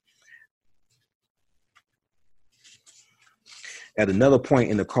 okay? At another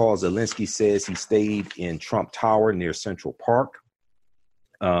point in the call, Zelensky says he stayed in Trump Tower near Central Park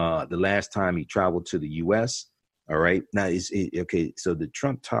the last time he traveled to the U.S., all right. Now, okay. So the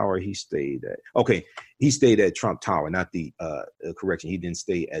Trump Tower he stayed at. Okay, he stayed at Trump Tower, not the correction. He didn't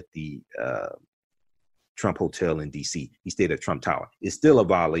stay at the Trump Hotel in D.C. He stayed at Trump Tower. It's still a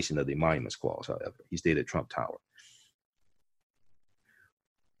violation of the Emoluments Clause, however. He stayed at Trump Tower.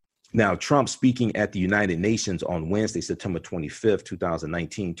 Now, Trump speaking at the United Nations on Wednesday, September 25th,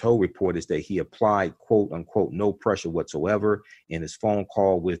 2019, told reporters that he applied, quote unquote, no pressure whatsoever in his phone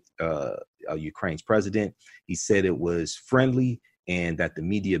call with Ukraine's president. He said it was friendly and that the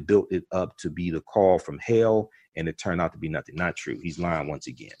media built it up to be the call from hell, and it turned out to be nothing. Not true. He's lying once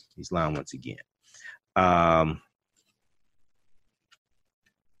again.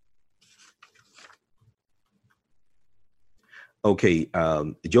 Okay,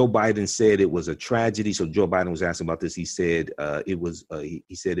 Joe Biden said it was a tragedy. So Joe Biden was asking about this. He said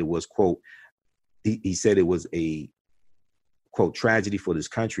he said it was, quote, he said it was a, quote, tragedy for this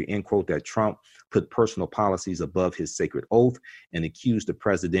country, end quote, that Trump put personal policies above his sacred oath, and accused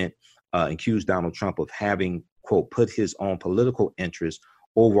Donald Trump of having, quote, put his own political interests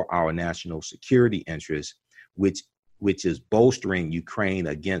over our national security interests, which is bolstering Ukraine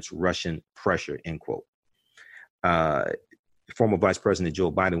against Russian pressure, end quote. Former Vice President Joe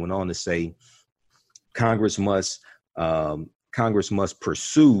Biden went on to say, Congress must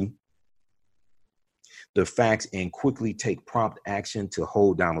pursue the facts and quickly take prompt action to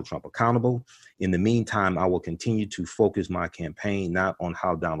hold Donald Trump accountable. In the meantime, I will continue to focus my campaign not on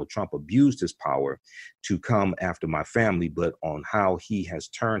how Donald Trump abused his power to come after my family, but on how he has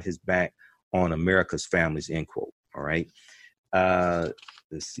turned his back on America's families, end quote. All right.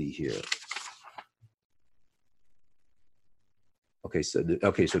 Let's see here. Okay, so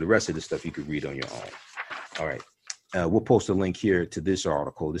the rest of the stuff you could read on your own. All right. We'll post a link here to this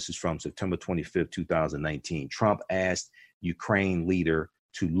article. This is from September 25th, 2019. Trump asked Ukraine leader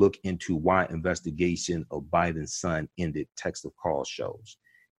to look into why investigation of Biden's son ended, text of call shows.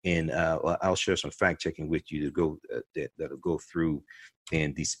 And I'll share some fact checking with you to go that'll go through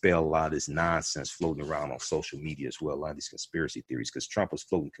and dispel a lot of this nonsense floating around on social media as well, a lot of these conspiracy theories, because Trump was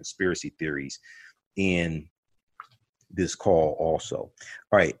floating conspiracy theories in this call also.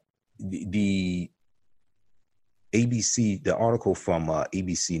 All right. The ABC, the article from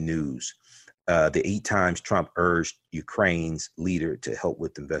ABC News, the 8 times Trump urged Ukraine's leader to help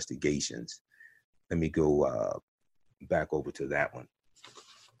with investigations. Let me go back over to that one.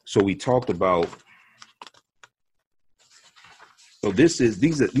 So we talked about, so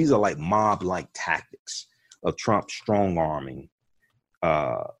these are like mob-like tactics of Trump strong-arming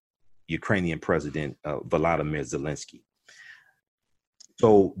Ukrainian President Volodymyr Zelensky.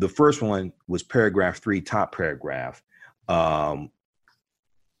 So the first one was paragraph 3, top paragraph.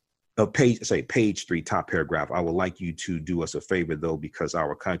 Page 3, top paragraph. I would like you to do us a favor, though, because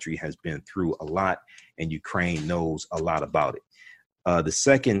our country has been through a lot and Ukraine knows a lot about it. The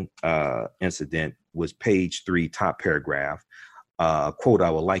second incident was page 3, top paragraph. Quote,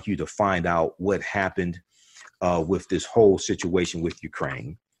 I would like you to find out what happened with this whole situation with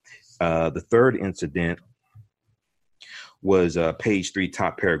Ukraine. The third incident was page 3,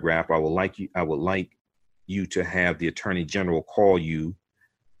 top paragraph. I would like you to have the Attorney General call you.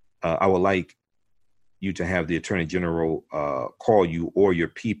 I would like you to have the Attorney General call you or your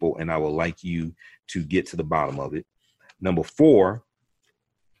people, and I would like you to get to the bottom of it. Number 4,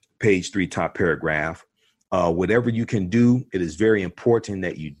 page 3, top paragraph. Whatever you can do, it is very important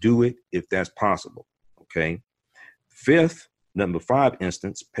that you do it if that's possible. Okay. Fifth, number 5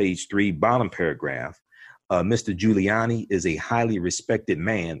 instance, page 3, bottom paragraph. Mr. Giuliani is a highly respected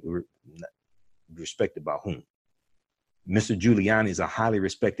man. Respected by whom? Mr. Giuliani is a highly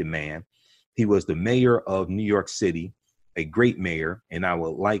respected man. He was the mayor of New York City, a great mayor, and I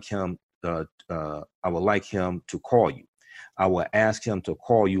would like him to call you. I will ask him to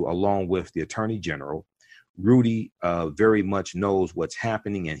call you along with the Attorney General. Rudy very much knows what's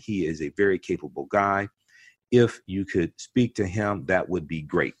happening, and he is a very capable guy. If you could speak to him, that would be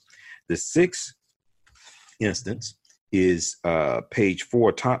great. The 6th instance is page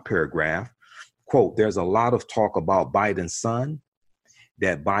 4, top paragraph. Quote, there's a lot of talk about Biden's son,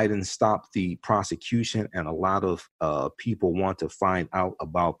 that Biden stopped the prosecution, and a lot of people want to find out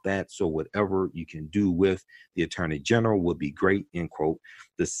about that. So whatever you can do with the Attorney General would be great, end quote.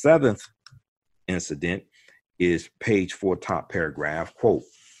 The 7th incident is page 4, top paragraph. Quote,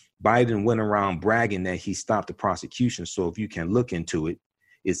 Biden went around bragging that he stopped the prosecution. So if you can look into it,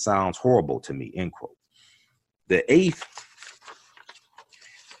 it sounds horrible to me, end quote. The 8th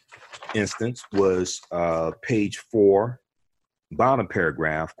instance was page 4, bottom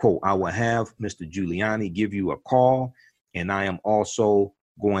paragraph. Quote, I will have Mr. Giuliani give you a call, and I am also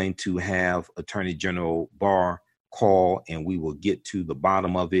going to have Attorney General Barr call, and we will get to the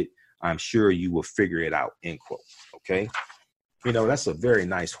bottom of it. I'm sure you will figure it out, end quote. Okay. You know, that's a very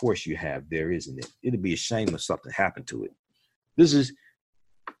nice horse you have there, isn't it? It'd be a shame if something happened to it. This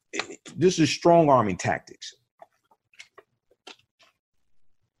is strong arming tactics.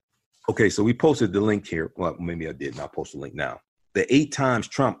 Okay, so we posted the link here. Well, maybe I did not post the link now. The 8 times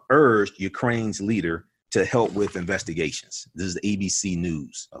Trump urged Ukraine's leader to help with investigations. This is ABC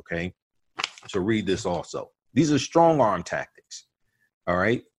News, okay? So read this also. These are strong arm tactics, all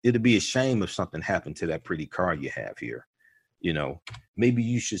right? It'd be a shame if something happened to that pretty car you have here. You know, maybe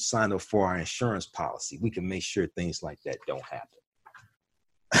you should sign up for our insurance policy. We can make sure things like that don't happen.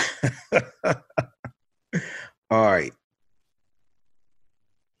 All right.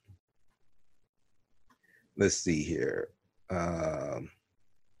 Let's see here.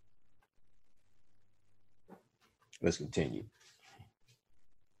 Let's continue.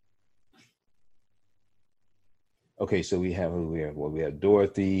 Okay, so we have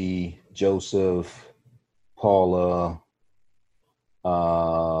Dorothy, Joseph, Paula.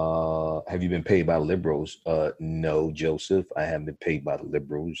 Have you been paid by liberals? No, Joseph, I haven't been paid by the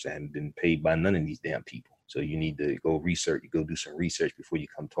liberals. I haven't been paid by none of these damn people. So you need to go do some research before you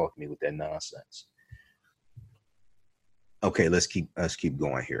come talk to me with that nonsense. Okay, let's keep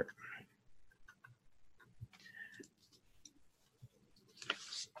going here.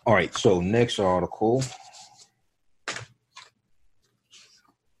 All right, so next article.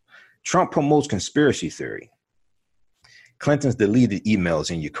 Trump promotes conspiracy theory. Clinton's deleted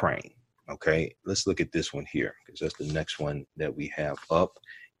emails in Ukraine. Okay, let's look at this one here because that's the next one that we have up.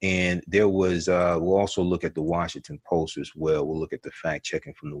 And there was, we'll also look at the Washington Post as well. We'll look at the fact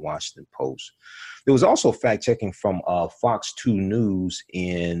checking from the Washington Post. There was also fact checking from Fox 2 News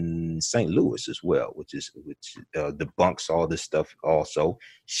in St. Louis as well, which debunks all this stuff also.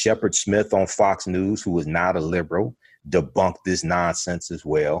 Shepard Smith on Fox News, who is not a liberal, debunked this nonsense as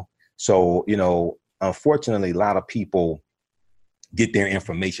well. So, you know, unfortunately, a lot of people get their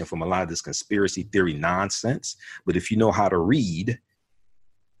information from a lot of this conspiracy theory nonsense. But if you know how to read,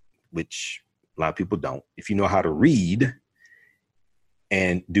 which a lot of people don't, if you know how to read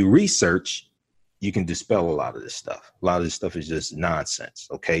and do research, you can dispel a lot of this stuff. A lot of this stuff is just nonsense,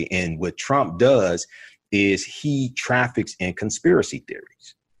 okay? And what Trump does is he traffics in conspiracy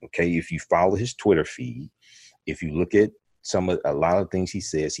theories, okay? If you follow his Twitter feed, if you look at a lot of things he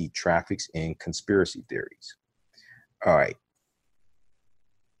says, he traffics in conspiracy theories. All right.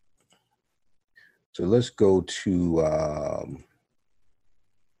 So let's go to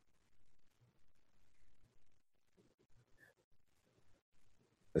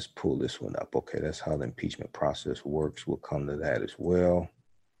Let's pull this one up. Okay, that's how the impeachment process works. We'll come to that as well.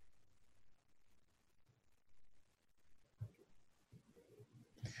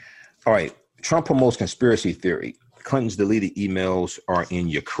 All right, Trump promotes conspiracy theory. Clinton's deleted emails are in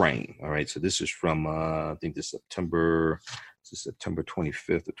Ukraine. All right, so this is from, I think this September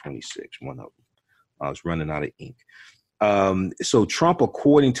 25th or 26th, one of them. I was running out of ink. So Trump,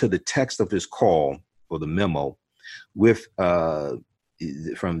 according to the text of his call or the memo with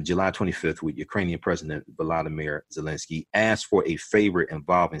from July 25th with Ukrainian President Volodymyr Zelensky, asked for a favor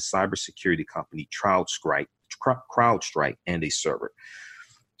involving cybersecurity company CrowdStrike and a server.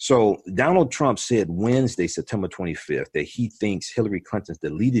 So Donald Trump said Wednesday, September 25th, that he thinks Hillary Clinton's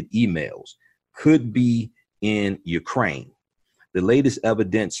deleted emails could be in Ukraine. The latest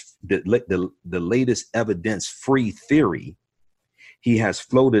evidence, the latest evidence-free theory he has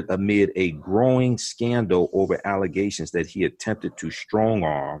floated amid a growing scandal over allegations that he attempted to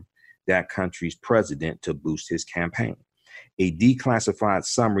strong-arm that country's president to boost his campaign. A declassified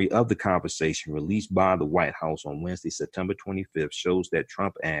summary of the conversation released by the White House on Wednesday, September 25th, shows that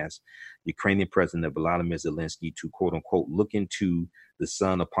Trump asked Ukrainian President Volodymyr Zelensky to, quote unquote, look into the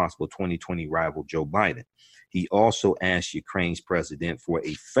son of possible 2020 rival Joe Biden. He also asked Ukraine's president for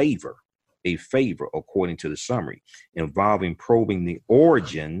a favor, according to the summary, involving probing the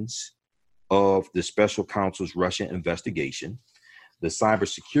origins of the special counsel's Russian investigation, the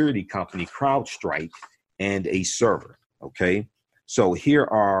cybersecurity company CrowdStrike, and a server. Okay, so here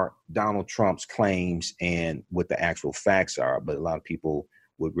are Donald Trump's claims and what the actual facts are, but a lot of people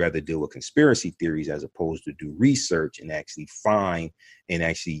would rather deal with conspiracy theories as opposed to do research and actually find and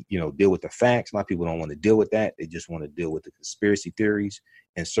actually, deal with the facts. A lot of people don't want to deal with that. They just want to deal with the conspiracy theories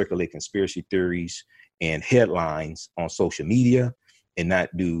and circulate conspiracy theories and headlines on social media and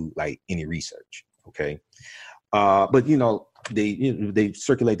not do like any research. Okay. But they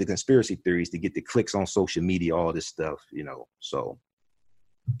circulate the conspiracy theories to get the clicks on social media, all this stuff, so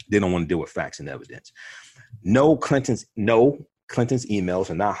they don't want to deal with facts and evidence. No, Clinton's emails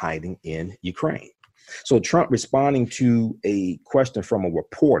are not hiding in Ukraine. So Trump, responding to a question from a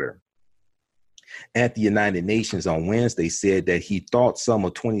reporter at the United Nations on Wednesday, said that he thought some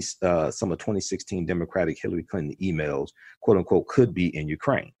of 2016 Democratic Hillary Clinton emails, quote unquote, could be in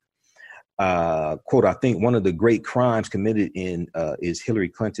Ukraine. Quote, I think one of the great crimes committed is Hillary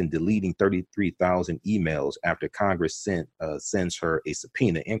Clinton deleting 33,000 emails after Congress sends her a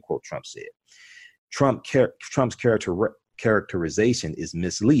subpoena, end quote, Trump said. Trump's characterization is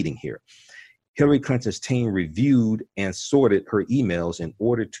misleading here. Hillary Clinton's team reviewed and sorted her emails in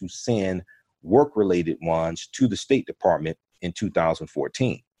order to send work-related ones to the State Department in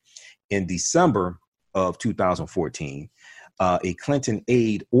 2014. In December of 2014, a Clinton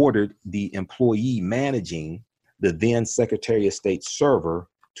aide ordered the employee managing the then Secretary of State server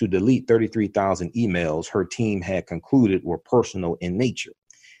to delete 33,000 emails her team had concluded were personal in nature.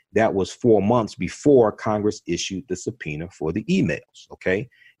 That was 4 months before Congress issued the subpoena for the emails, okay?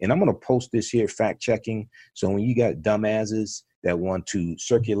 And I'm going to post this here, fact checking. So when you got dumbasses that want to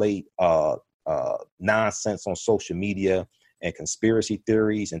circulate nonsense on social media and conspiracy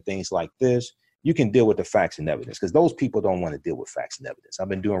theories and things like this, you can deal with the facts and evidence, because those people don't want to deal with facts and evidence. I've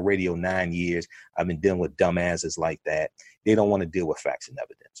been doing radio 9 years. I've been dealing with dumbasses like that. They don't want to deal with facts and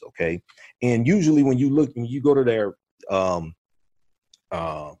evidence, okay? And usually when you go to their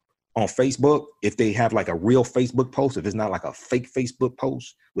on Facebook, if they have like a real Facebook post, if it's not like a fake Facebook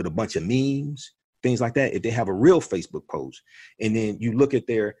post with a bunch of memes, things like that, if they have a real Facebook post, and then you look at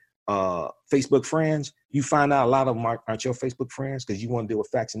their Facebook friends, you find out a lot of them aren't your Facebook friends, because you want to deal with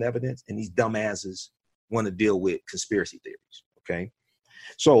facts and evidence, and these dumbasses want to deal with conspiracy theories, okay?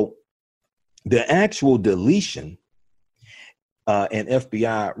 So the actual deletion, an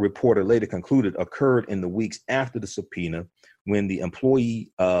FBI reporter later concluded, occurred in the weeks after the subpoena, when the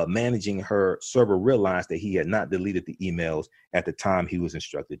employee managing her server realized that he had not deleted the emails at the time he was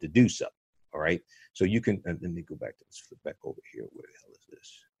instructed to do so. All right. So you can, let me go back to this, flip back over here. Where the hell is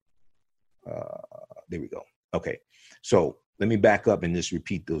this? There we go. Okay. So let me back up and just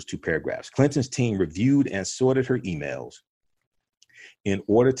repeat those two paragraphs. Clinton's team reviewed and sorted her emails in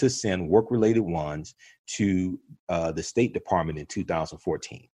order to send work-related ones to the State Department in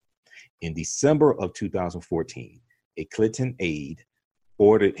 2014. In December of 2014, a Clinton aide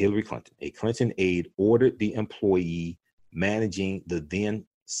ordered the employee managing the then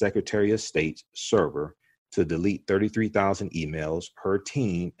Secretary of State's server to delete 33,000 emails her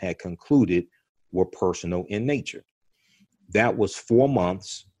team had concluded were personal in nature. That was 4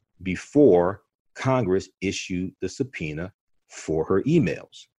 months before Congress issued the subpoena for her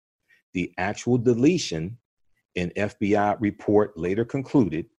emails. The actual deletion an FBI report later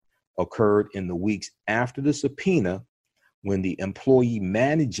concluded, occurred in the weeks after the subpoena, when the employee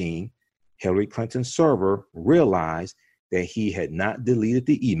managing Hillary Clinton's server realized that he had not deleted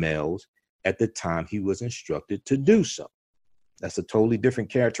the emails at the time he was instructed to do so. That's a totally different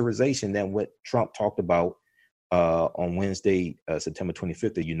characterization than what Trump talked about on Wednesday, September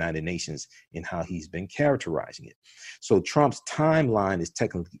 25th, the United Nations, and how he's been characterizing it. So Trump's timeline is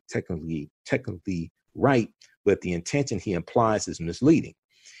technically right, but the intention he implies is misleading.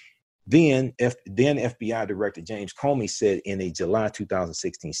 Then FBI Director James Comey said in a July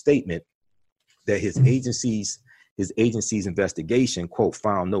 2016 statement that his agency's investigation, quote,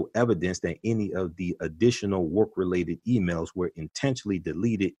 found no evidence that any of the additional work-related emails were intentionally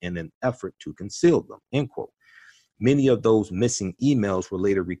deleted in an effort to conceal them, end quote. Many of those missing emails were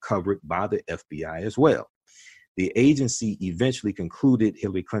later recovered by the FBI as well. The agency eventually concluded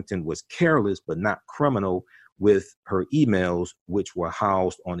Hillary Clinton was careless but not criminal with her emails, which were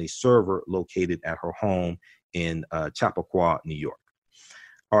housed on a server located at her home in Chappaqua, New York.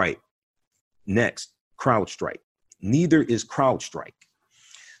 All right, next, CrowdStrike. Neither is CrowdStrike.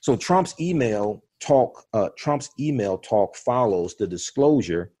 So Trump's email talk follows the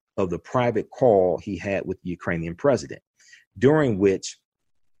disclosure of the private call he had with the Ukrainian president, during which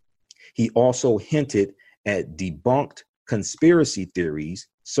he also hinted at debunked conspiracy theories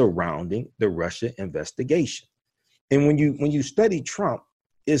surrounding the Russia investigation. And when you study Trump,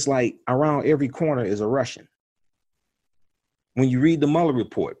 it's like around every corner is a Russian. When you read the Mueller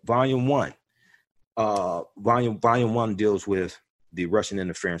report, volume 1, volume 1 deals with the Russian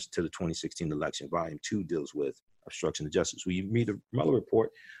interference to the 2016 election. Volume 2 deals with obstruction of justice. When you read the Mueller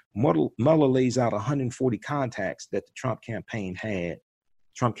report, Mueller lays out 140 contacts that the Trump campaign and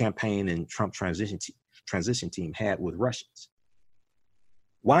Trump transition team had with Russians.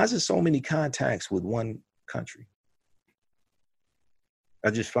 Why is there so many contacts with one country? I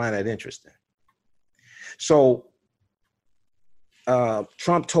just find that interesting. So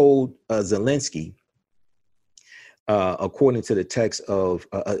Trump told Zelensky, according to the text of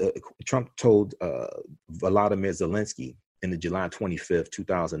Trump told Volodymyr Zelensky in the July 25th,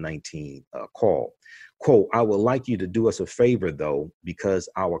 2019 call, quote, "I would like you to do us a favor, though, because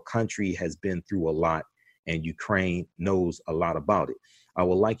our country has been through a lot and Ukraine knows a lot about it. I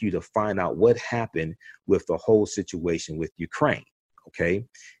would like you to find out what happened with the whole situation with Ukraine." Okay,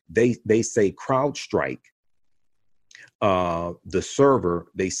 they say CrowdStrike, the server,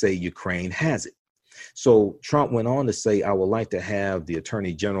 they say Ukraine has it. So Trump went on to say, "I would like to have the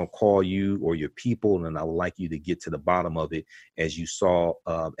attorney general call you or your people, and I would like you to get to the bottom of it, as you saw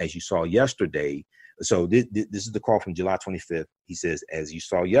yesterday." So this is the call from July 25th. He says, "As you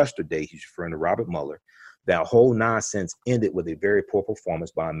saw yesterday," he's referring to Robert Mueller, "that whole nonsense ended with a very poor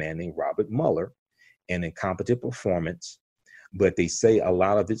performance by a man named Robert Mueller, an incompetent performance. But they say a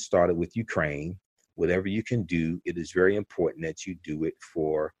lot of it started with Ukraine. Whatever you can do, it is very important that you do it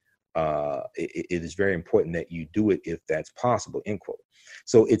for, it is very important that you do it if that's possible," end quote.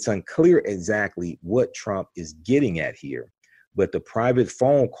 So it's unclear exactly what Trump is getting at here, but the private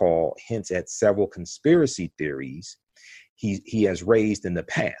phone call hints at several conspiracy theories he has raised in the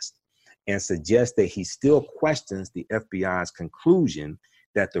past and suggests that he still questions the FBI's conclusion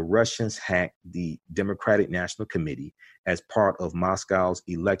that the Russians hacked the Democratic National Committee as part of Moscow's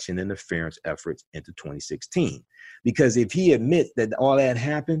election interference efforts into 2016. Because if he admits that all that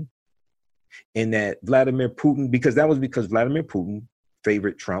happened and that Vladimir Putin, because Vladimir Putin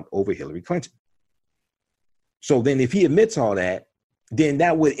favored Trump over Hillary Clinton. So then if he admits all that, then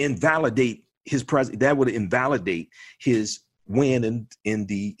that would invalidate his win in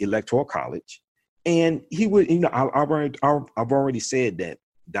the Electoral College. And he would, I've already said that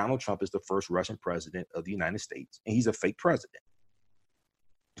Donald Trump is the first Russian president of the United States, and he's a fake president.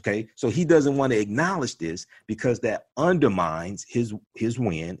 Okay, so he doesn't want to acknowledge this because that undermines his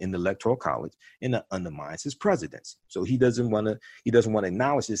win in the Electoral College, and that undermines his presidency. So he doesn't want to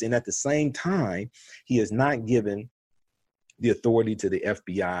acknowledge this, and at the same time, he has not given the authority to the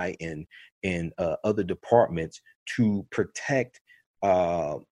FBI and other departments to protect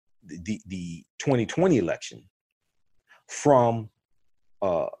the 2020 election from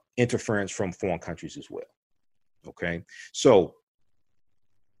interference from foreign countries as well. Okay, so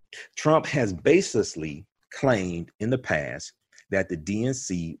Trump has baselessly claimed in the past that the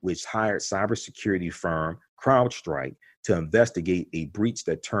DNC, which hired cybersecurity firm CrowdStrike to investigate a breach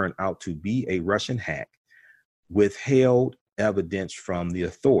that turned out to be a Russian hack, withheld evidence from the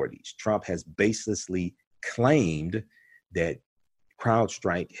authorities. Trump has baselessly claimed that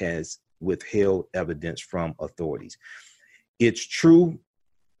CrowdStrike has withheld evidence from authorities. It's true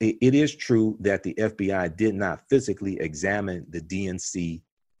it is true that the FBI did not physically examine the DNC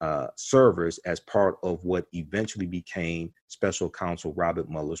servers as part of what eventually became Special Counsel Robert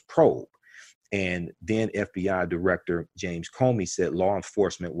Mueller's probe. And then FBI Director James Comey said law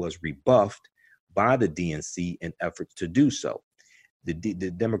enforcement was rebuffed by the DNC in efforts to do so. The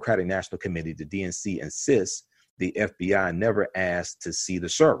Democratic National Committee, the DNC, insists the FBI never asked to see the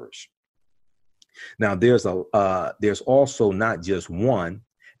servers. Now, there's also not just one,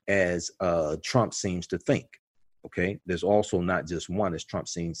 as Trump seems to think. Okay, there's also not just one, as Trump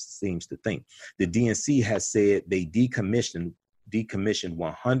seems to think. The DNC has said they decommissioned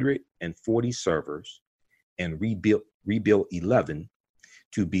 140 servers and rebuilt 11,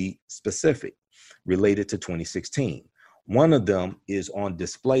 to be specific, related to 2016. One of them is on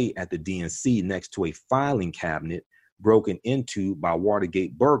display at the DNC next to a filing cabinet broken into by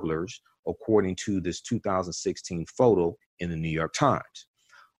Watergate burglars, according to this 2016 photo in the New York Times.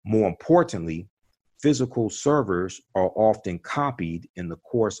 More importantly, physical servers are often copied in the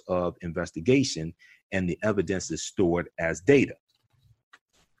course of investigation, and the evidence is stored as data,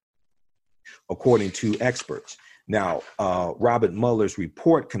 according to experts. Now, Robert Mueller's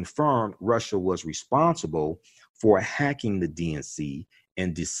report confirmed Russia was responsible for hacking the DNC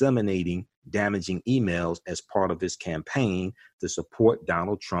and disseminating damaging emails as part of his campaign to support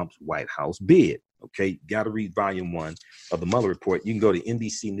Donald Trump's White House bid. Okay, got to read volume 1 of the Mueller report. You can go to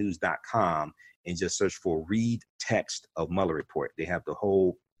NBCnews.com and just search for read text of Mueller report. They have the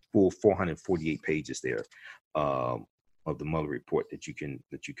whole full 448 pages there of the Mueller report that you can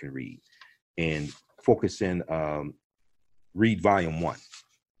read, and focus in, read volume 1.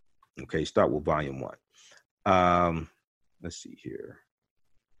 Okay, start with volume 1. Let's see here.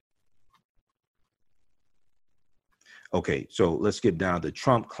 Okay, so let's get down to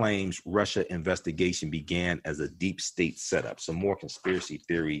Trump claims Russia investigation began as a deep state setup. Some more conspiracy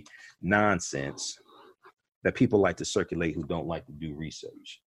theory nonsense that people like to circulate who don't like to do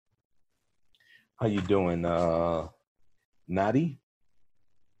research. How you doing, Nadi?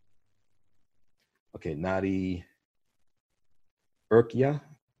 Okay, Nadi Urkia.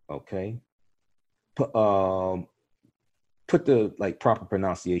 Okay. Put the proper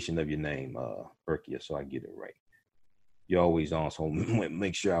pronunciation of your name, Urkia, so I get it right. You're always on, so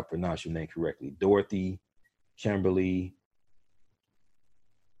make sure I pronounce your name correctly. Dorothy, Kimberly,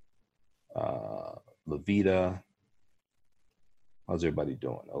 Levita. How's everybody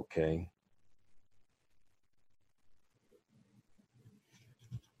doing? Okay.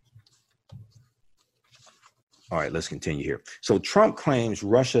 All right, let's continue here. So Trump claims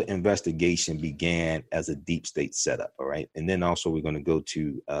Russia investigation began as a deep state setup, all right? And then also we're going to go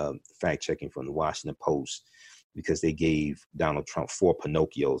to fact checking from the Washington Post, because they gave Donald Trump 4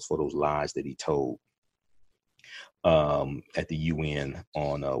 Pinocchios for those lies that he told at the UN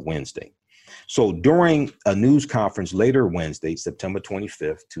on Wednesday. So during a news conference later Wednesday, September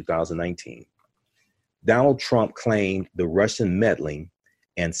 25th, 2019, Donald Trump claimed the Russian meddling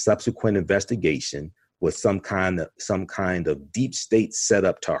and subsequent investigation was some kind of deep state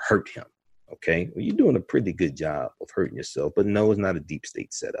setup to hurt him. Okay, well, you're doing a pretty good job of hurting yourself, but no, it's not a deep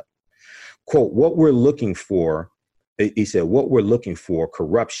state setup. Quote, what we're looking for, he said, what we're looking for,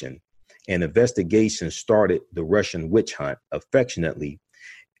 corruption and investigation started the Russian witch hunt affectionately,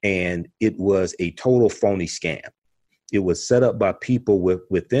 and it was a total phony scam. It was set up by people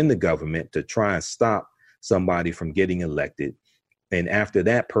within the government to try and stop somebody from getting elected. And after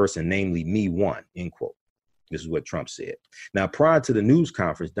that person, namely me, won, end quote. This is what Trump said. Now, prior to the news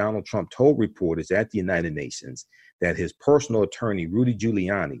conference, Donald Trump told reporters at the United Nations that his personal attorney, Rudy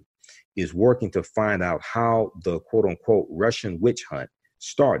Giuliani, is working to find out how the quote unquote Russian witch hunt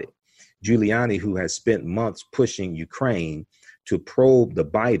started. Giuliani, who has spent months pushing Ukraine to probe the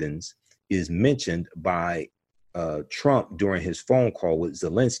Bidens, is mentioned by Trump during his phone call with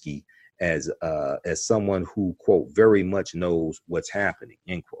Zelensky as someone who, quote, very much knows what's happening,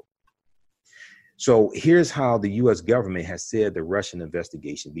 end quote. So here's how the U.S. government has said the Russian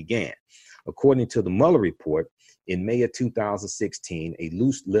investigation began. According to the Mueller report, in May of 2016, a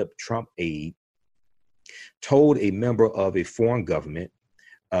loose-lipped Trump aide told a member of a foreign government,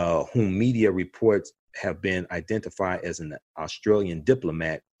 whom media reports have been identified as an Australian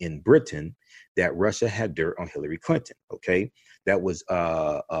diplomat in Britain, that Russia had dirt on Hillary Clinton. Okay, that was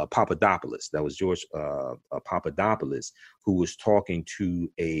Papadopoulos. That was George Papadopoulos, who was talking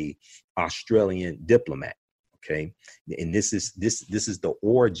to a Australian diplomat. Okay, and this is the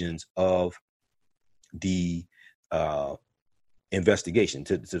origins of the investigation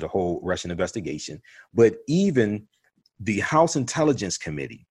to the whole Russian investigation. But even the House Intelligence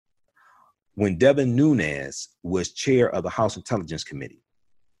Committee, when Devin Nunes was chair of the House Intelligence Committee,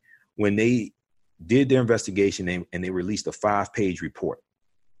 when they did their investigation and they released a 5-page report.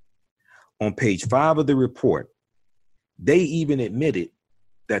 On page 5 of the report, they even admitted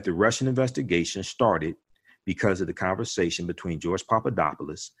that the Russian investigation started because of the conversation between George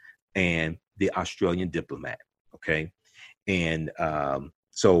Papadopoulos and the Australian diplomat. Okay. And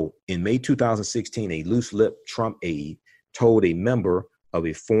so in May 2016, a loose-lipped Trump aide told a member of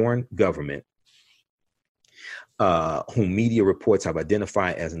a foreign government whom media reports have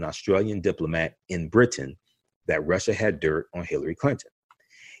identified as an Australian diplomat in Britain that Russia had dirt on Hillary Clinton.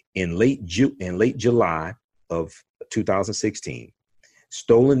 In late July of 2016,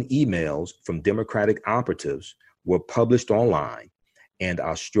 stolen emails from Democratic operatives were published online, and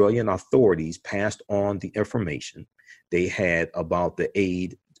Australian authorities passed on the information they had about the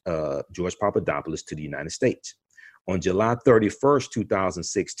aide, George Papadopoulos, to the United States. On July 31st,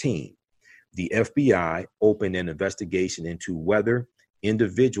 2016, the FBI opened an investigation into whether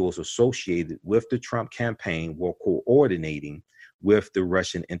individuals associated with the Trump campaign were coordinating with the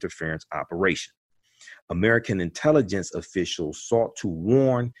Russian interference operation. American intelligence officials sought to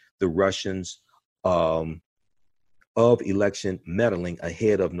warn the Russians of election meddling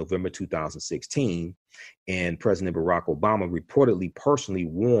ahead of November 2016, and President Barack Obama reportedly personally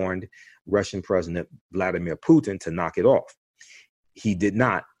warned Russian President Vladimir Putin to knock it off. He did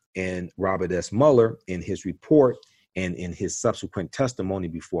not, and Robert S. Mueller, in his report and in his subsequent testimony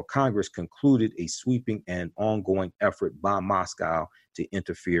before Congress, concluded a sweeping and ongoing effort by Moscow to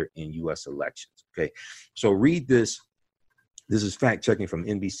interfere in U.S. elections. Okay, so read this. This is fact checking from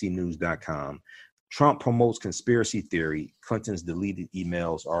NBCnews.com. Trump promotes conspiracy theory. Clinton's deleted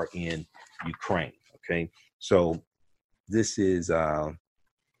emails are in Ukraine. Okay, so this is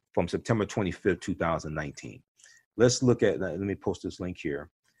from September 25th, 2019. Let's look at, let me post this link here.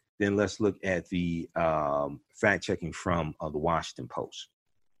 Then let's look at the fact checking from the Washington Post.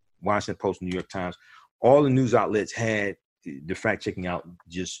 Washington Post, New York Times, all the news outlets had the fact checking out,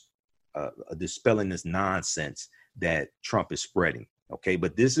 just dispelling this nonsense that Trump is spreading. Okay,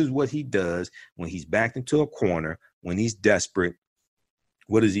 but this is what he does when he's backed into a corner, when he's desperate.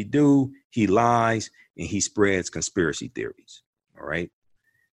 What does he do? He lies and he spreads conspiracy theories. All right.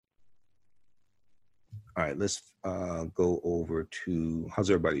 All right, let's go over to, how's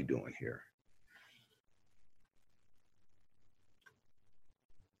everybody doing here?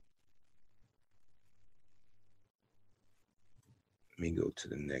 Let me go to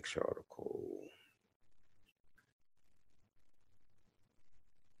the next article.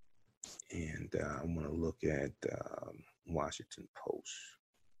 And I want to look at Washington Post,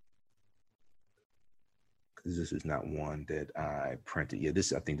 because this is not one that I printed. Yeah,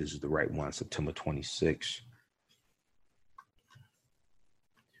 I think this is the right one, September 26th.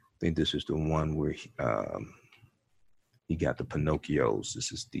 I think this is the one where he got the Pinocchios.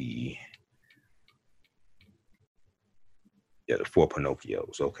 This is the 4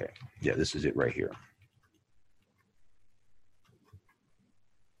 Pinocchios. Okay. Yeah, this is it right here.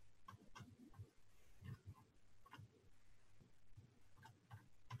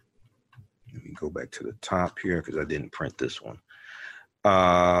 Let me go back to the top here because I didn't print this one.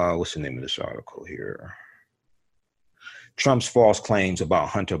 What's the name of this article here? Trump's false claims about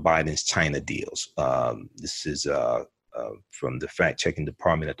Hunter Biden's China deals. This is from the fact-checking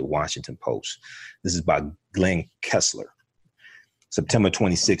department at the Washington Post. This is by Glenn Kessler, September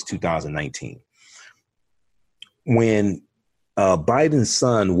 26, 2019. When Biden's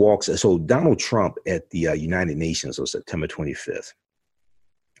son walks, so Donald Trump at the United Nations on September 25th,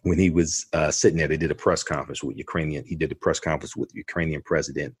 when he was sitting there, they did a press conference with He did a press conference with Ukrainian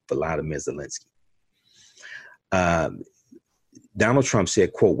President Volodymyr Zelensky. Donald Trump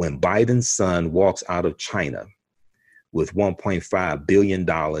said, quote, when Biden's son walks out of China with $1.5 billion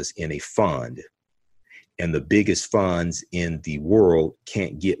in a fund, and the biggest funds in the world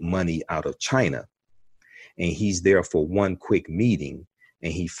can't get money out of China, and he's there for one quick meeting,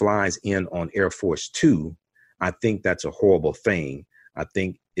 and he flies in on Air Force Two, I think that's a horrible thing. I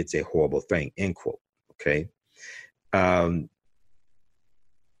think it's a horrible thing, end quote. Okay.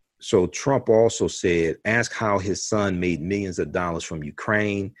 So Trump also said, ask how his son made millions of dollars from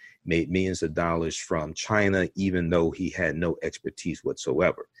Ukraine, made millions of dollars from China, even though he had no expertise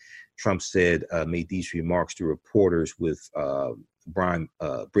whatsoever. Trump said, made these remarks to reporters with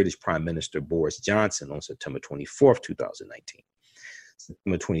British Prime Minister Boris Johnson on September 24th, 2019.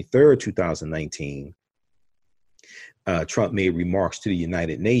 September 23rd, 2019, Trump made remarks to the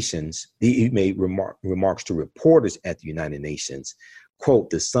United Nations. He made remarks to reporters at the United Nations.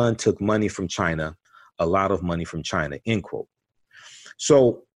 Quote, the son took money from China, a lot of money from China, end quote.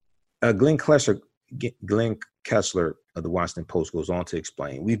 So Glenn Kessler Glenn Kessler of the Washington Post goes on to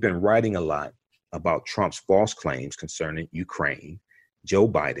explain, we've been writing a lot about Trump's false claims concerning Ukraine, Joe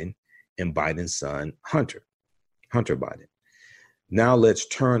Biden, and Biden's son, Hunter Biden. Now let's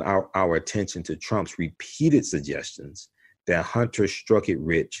turn our attention to Trump's repeated suggestions that Hunter struck it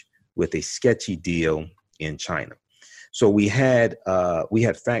rich with a sketchy deal in China. So we had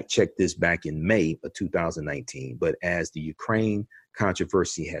fact checked this back in May of 2019, but as the Ukraine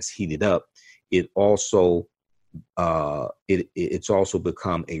controversy has heated up, it's also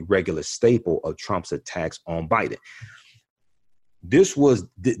become a regular staple of Trump's attacks on Biden. This was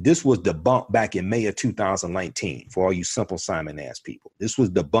debunked back in May of 2019 for all you Simple Simon ass people. This was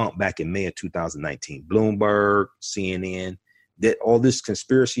debunked back in May of 2019. Bloomberg, CNN, that all this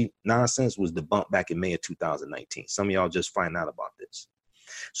conspiracy nonsense was debunked back in May of 2019. Some of y'all just find out about this.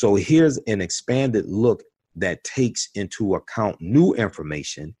 So here's an expanded look that takes into account new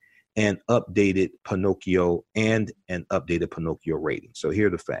information and updated Pinocchio rating. So here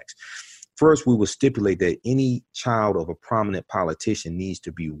are the facts. First, we will stipulate that any child of a prominent politician needs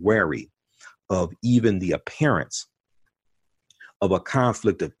to be wary of even the appearance of a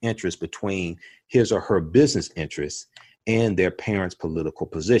conflict of interest between his or her business interests and their parents' political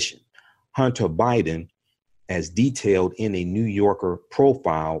position. Hunter Biden, as detailed in a New Yorker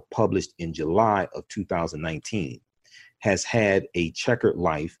profile published in July of 2019, has had a checkered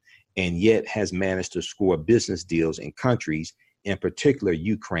life and yet has managed to score business deals in countries, in particular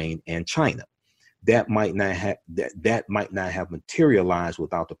Ukraine and China. That might not have materialized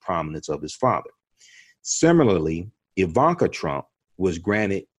without the prominence of his father. Similarly, Ivanka Trump was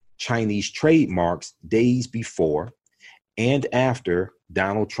granted Chinese trademarks days before and after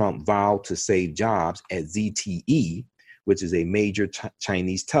Donald Trump vowed to save jobs at ZTE, which is a major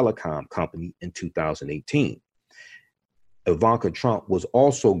Chinese telecom company, in 2018. Ivanka Trump was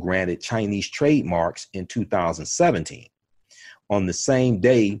also granted Chinese trademarks in 2017. On the same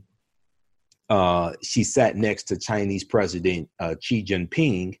day, she sat next to Chinese President Xi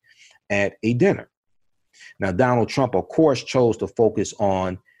Jinping at a dinner. Now, Donald Trump, of course, chose to focus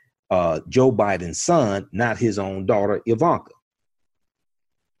on Joe Biden's son, not his own daughter, Ivanka.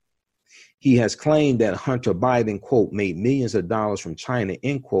 He has claimed that Hunter Biden, quote, made millions of dollars from China,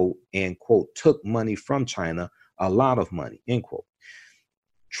 end quote, and, quote, took money from China, a lot of money, end quote.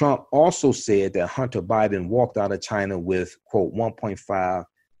 Trump also said that Hunter Biden walked out of China with, quote, 1.5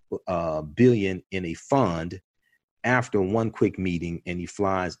 billion in a fund after one quick meeting, and he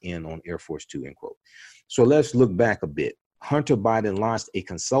flies in on Air Force Two, end quote. So let's look back a bit. Hunter Biden launched a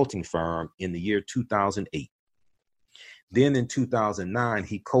consulting firm in the year 2008. Then in 2009,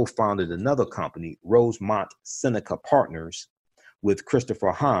 he co-founded another company, Rosemont Seneca Partners, with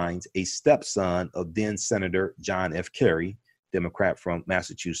Christopher Hines, a stepson of then Senator John F. Kerry, Democrat from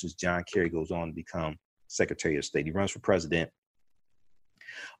Massachusetts. John Kerry goes on to become Secretary of State. He runs for president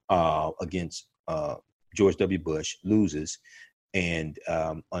against George W. Bush, loses, and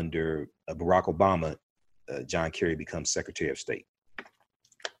under Barack Obama, John Kerry becomes Secretary of State.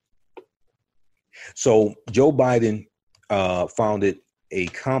 So Joe Biden founded a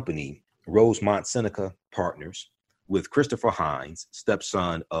company, Rosemont Seneca Partners, with Christopher Hines,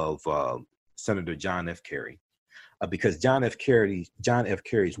 stepson of Senator John F. Kerry, because John F. Kerry's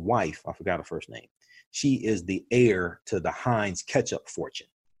wife, I forgot her first name, she is the heir to the Heinz ketchup fortune.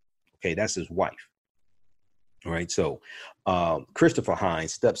 Okay, that's his wife. All right, so Christopher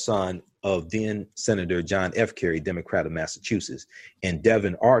Hines, stepson of then Senator John F. Kerry, Democrat of Massachusetts, and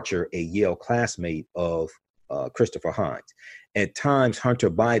Devin Archer, a Yale classmate of Christopher Hines. At times,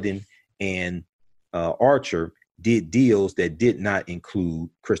 Hunter Biden and Archer did deals that did not include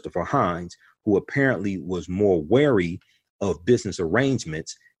Christopher Hines, who apparently was more wary of business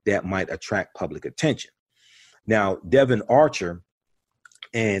arrangements that might attract public attention. Now, Devin Archer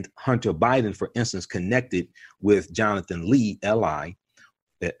and Hunter Biden, for instance, connected with Jonathan Lee, L-I,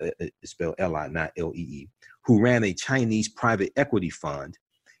 spelled L-I, not L-E-E, who ran a Chinese private equity fund.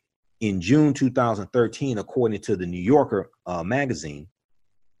 In June 2013, according to the New Yorker magazine,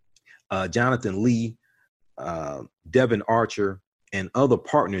 Jonathan Lee, Devin Archer, and other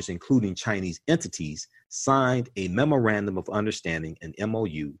partners, including Chinese entities, signed a memorandum of understanding, an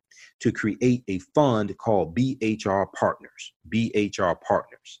MOU, to create a fund called BHR Partners.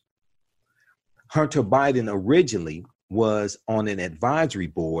 Hunter Biden originally was on an advisory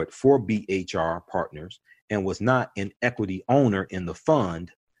board for BHR Partners and was not an equity owner in the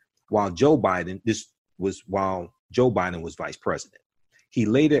fund while Joe Biden was vice president. He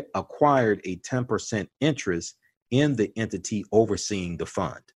later acquired a 10% interest in the entity overseeing the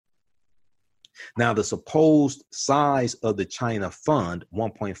fund. Now, the supposed size of the China fund,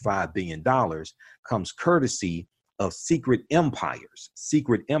 $1.5 billion, comes courtesy of Secret Empires,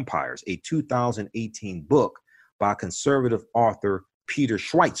 a 2018 book by conservative author Peter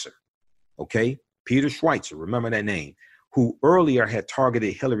Schweitzer. Okay, Peter Schweitzer, remember that name, who earlier had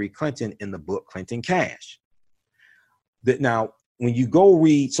targeted Hillary Clinton in the book Clinton Cash. Now, when you go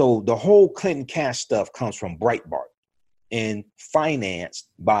read, so the whole Clinton Cash stuff comes from Breitbart and financed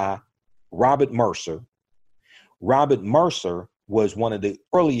by Robert Mercer. Robert Mercer was one of the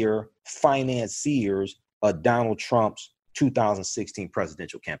earlier financiers of Donald Trump's 2016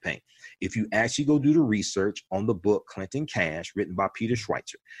 presidential campaign. If you actually go do the research on the book Clinton Cash, written by Peter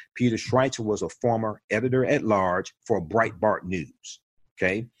Schweitzer, Peter Schweitzer was a former editor-at-large for Breitbart News.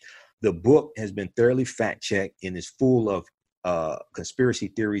 Okay, the book has been thoroughly fact-checked and is full of conspiracy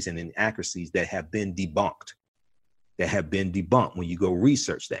theories and inaccuracies that have been debunked. When you go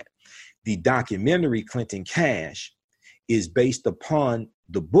research that. The documentary Clinton Cash is based upon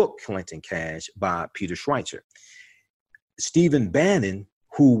the book Clinton Cash by Peter Schweitzer. Stephen Bannon,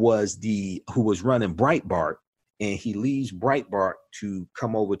 who was running Breitbart, and he leaves Breitbart to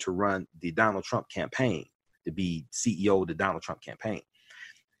come over to run the Donald Trump campaign, to be CEO of the Donald Trump campaign.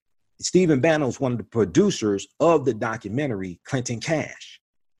 Stephen Bannon was one of the producers of the documentary Clinton Cash.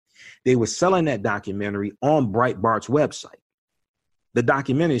 They were selling that documentary on Breitbart's website. The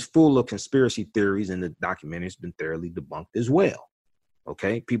documentary is full of conspiracy theories, and the documentary has been thoroughly debunked as well.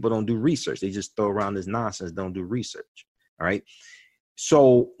 Okay, people don't do research; they just throw around this nonsense, don't do research. All right.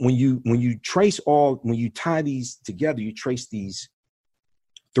 So when you tie these together, you trace these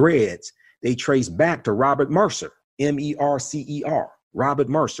threads. They trace back to Robert Mercer, M-E-R-C-E-R, Robert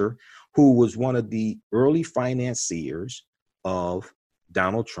Mercer, who was one of the early financiers of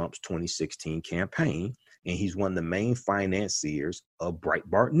Donald Trump's 2016 campaign. And he's one of the main financiers of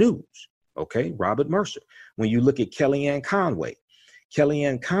Breitbart News. Okay, Robert Mercer. When you look at Kellyanne Conway,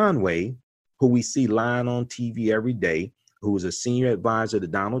 who we see lying on TV every day, who was a senior advisor to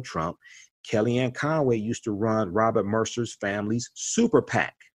Donald Trump, Kellyanne Conway used to run Robert Mercer's family's super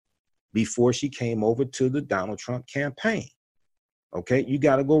PAC before she came over to the Donald Trump campaign. Okay, you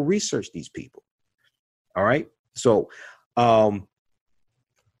got to go research these people. All right, so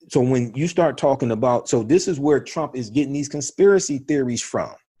when you start talking about, so this is where Trump is getting these conspiracy theories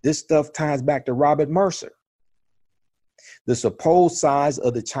from. This stuff ties back to Robert Mercer. The supposed size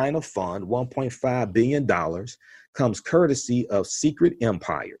of the China fund, $1.5 billion, comes courtesy of Secret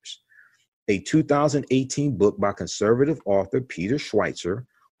Empires, a 2018 book by conservative author Peter Schweitzer,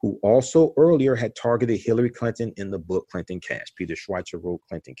 who also earlier had targeted Hillary Clinton in the book Clinton Cash. Peter Schweitzer wrote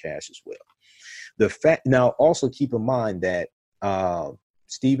Clinton Cash as well. Now, also keep in mind that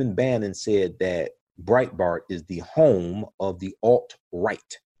Stephen Bannon said that Breitbart is the home of the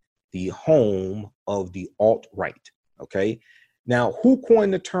alt-right. Okay. Now, who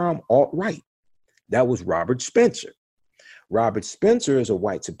coined the term alt-right? That was Robert Spencer. Robert Spencer is a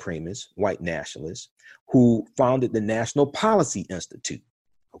white supremacist, white nationalist, who founded the National Policy Institute.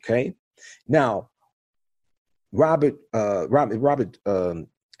 Okay. Now, Richard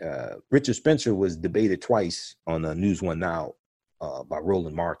Spencer was debated twice on News One Now by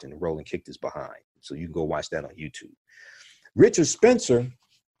Roland Martin, and Roland kicked his behind. So you can go watch that on YouTube. Richard Spencer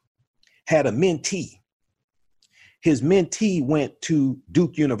had a mentee. His mentee went to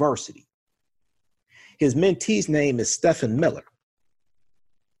Duke University. His mentee's name is Stephen Miller.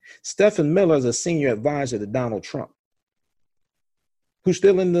 Stephen Miller is a senior advisor to Donald Trump, who's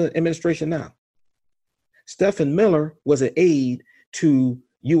still in the administration now. Stephen Miller was an aide to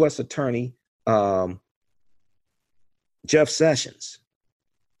U.S. Attorney Jeff Sessions.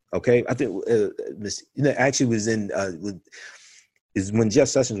 Okay, I think actually was is when Jeff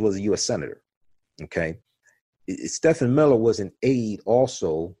Sessions was a U.S. Senator. Okay, Stephen Miller was an aide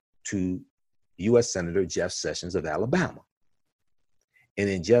also to U.S. Senator Jeff Sessions of Alabama. And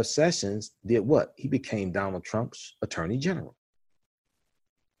then Jeff Sessions did what? He became Donald Trump's attorney general.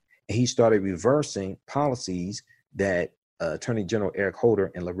 And he started reversing policies that Attorney General Eric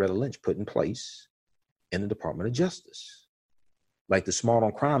Holder and Loretta Lynch put in place in the Department of Justice. Like the Smart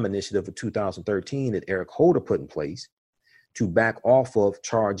on Crime initiative of 2013 that Eric Holder put in place to back off of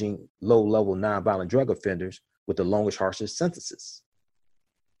charging low-level nonviolent drug offenders with the longest, harshest sentences.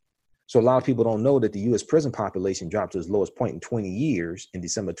 So a lot of people don't know that the U.S. prison population dropped to its lowest point in 20 years in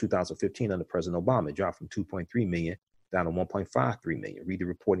December 2015 under President Obama. It dropped from 2.3 million down to 1.53 million. Read the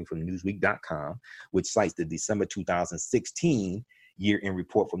reporting from Newsweek.com, which cites the December 2016 year-end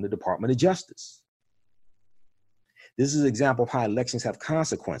report from the Department of Justice. This is an example of how elections have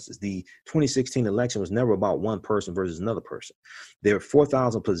consequences. The 2016 election was never about one person versus another person. There are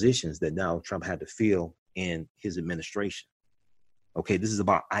 4,000 positions that now Trump had to fill in his administration. Okay, this is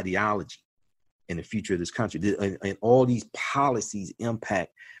about ideology and the future of this country. And all these policies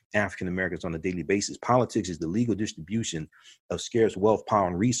impact African Americans on a daily basis. Politics is the legal distribution of scarce wealth, power,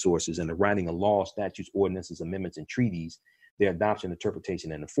 and resources, and the writing of laws, statutes, ordinances, amendments, and treaties, their adoption,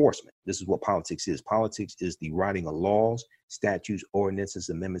 interpretation, and enforcement. This is what politics is. Politics is the writing of laws, statutes, ordinances,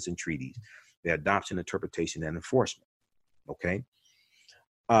 amendments, and treaties, their adoption, interpretation, and enforcement. Okay.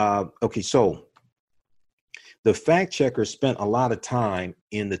 So the fact checker spent a lot of time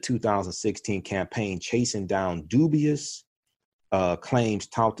in the 2016 campaign chasing down dubious claims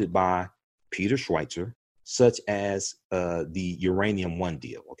touted by Peter Schweitzer, such as the Uranium One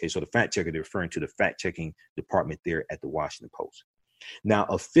deal. Okay, so the fact checker, they're referring to the fact checking department there at the Washington Post. Now,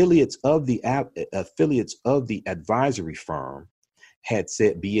 affiliates of the advisory firm had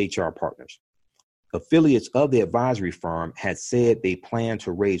said, BHR Partners, affiliates of the advisory firm had said they planned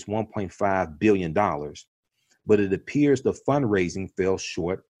to raise $1.5 billion, but it appears the fundraising fell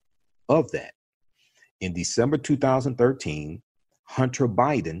short of that. In December 2013, Hunter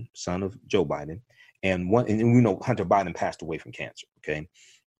Biden, son of Joe Biden, and we know Hunter Biden passed away from cancer. Okay.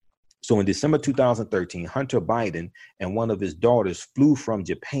 So in December 2013, Hunter Biden and one of his daughters flew from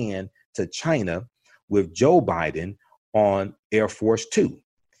Japan to China with Joe Biden on Air Force Two.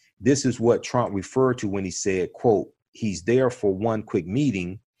 This is what Trump referred to when he said, quote, he's there for one quick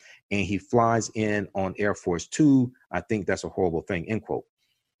meeting and he flies in on Air Force Two. I think that's a horrible thing, end quote.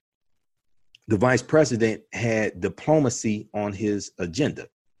 The vice president had diplomacy on his agenda.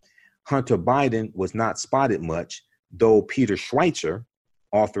 Hunter Biden was not spotted much, though Peter Schweitzer,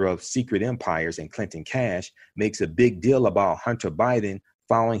 author of Secret Empires and Clinton Cash, makes a big deal about Hunter Biden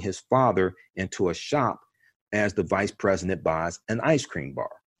following his father into a shop as the vice president buys an ice cream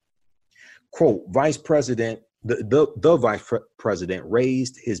bar. Quote, the vice president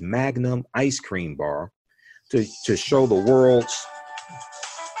raised his Magnum ice cream bar to show the world's,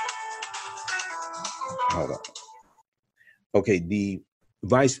 hold on. Okay, the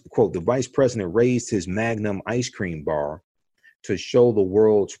vice president raised his Magnum ice cream bar to show the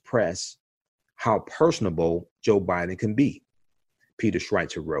world's press how personable Joe Biden can be, Peter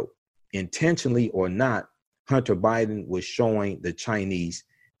Schweitzer wrote. Intentionally or not, Hunter Biden was showing the Chinese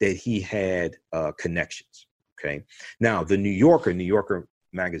that he had connections. Okay. Now, the New Yorker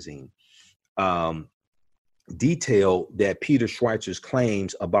magazine, detailed that Peter Schweitzer's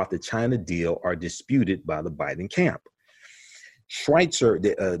claims about the China deal are disputed by the Biden camp. Schweitzer,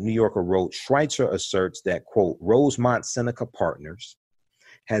 the New Yorker wrote, Schweitzer asserts that, quote, Rosemont Seneca Partners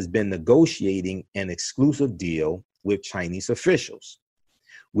has been negotiating an exclusive deal with Chinese officials,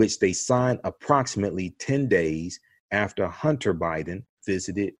 which they signed approximately 10 days after Hunter Biden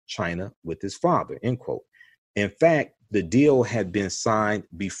visited China with his father, end quote. In fact, the deal had been signed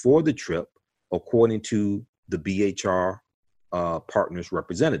before the trip, according to the BHR Partners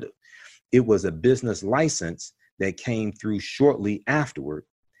representative. It was a business license that came through shortly afterward,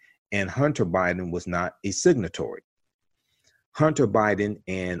 and Hunter Biden was not a signatory. Hunter Biden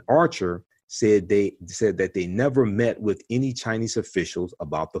and Archer said that they never met with any Chinese officials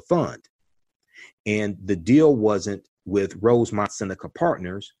about the fund. And the deal wasn't with Rosemont Seneca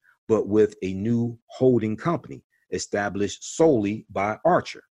Partners, but with a new holding company established solely by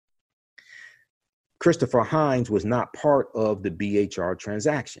Archer. Christopher Hines was not part of the BHR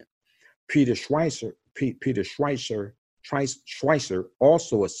transaction. Peter Schweitzer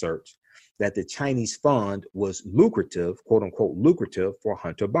also asserts that the Chinese fund was lucrative, quote unquote, lucrative for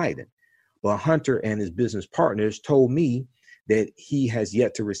Hunter Biden. But Hunter and his business partners told me that he has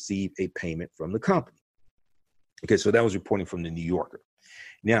yet to receive a payment from the company. Okay, so that was reporting from the New Yorker.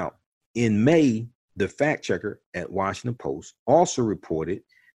 Now, in May, the fact checker at Washington Post also reported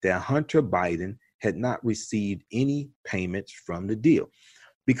that Hunter Biden had not received any payments from the deal,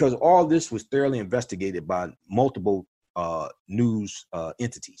 because all this was thoroughly investigated by multiple news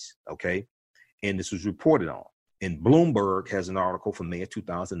entities, okay? And this was reported on. And Bloomberg has an article from May of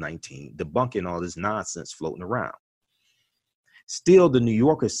 2019 debunking all this nonsense floating around. Still, the New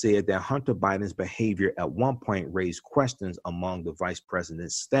Yorker said that Hunter Biden's behavior at one point raised questions among the vice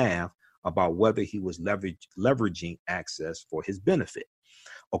president's staff about whether he was leveraging access for his benefit.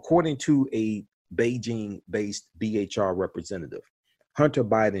 According to a Beijing-based BHR representative, Hunter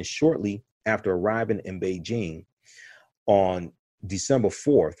Biden, shortly after arriving in Beijing on December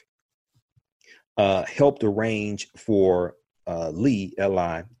 4th, helped arrange for Li,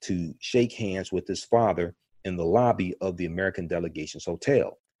 Li, to shake hands with his father in the lobby of the American delegation's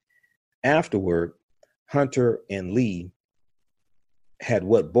hotel. Afterward, Hunter and Lee had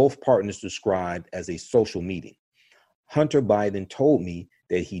what both partners described as a social meeting. Hunter Biden told me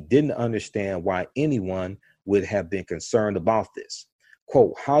that he didn't understand why anyone would have been concerned about this.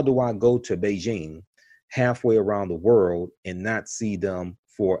 Quote, how do I go to Beijing halfway around the world and not see them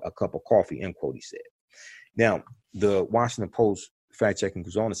for a cup of coffee, end quote, he said. Now, the Washington Post fact-checking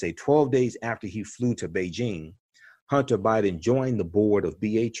goes on to say 12 days after he flew to Beijing, Hunter Biden joined the board of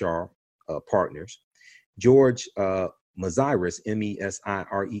BHR Partners. George Mesiris,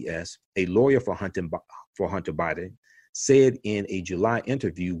 Mesires, a lawyer for Hunter Biden, said in a July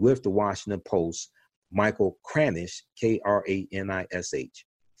interview with the Washington Post, Michael Kranish, Kranish,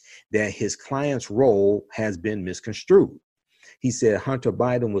 that his client's role has been misconstrued. He said Hunter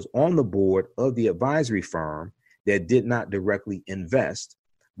Biden was on the board of the advisory firm that did not directly invest,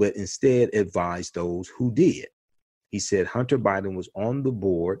 but instead advised those who did. He said Hunter Biden was on the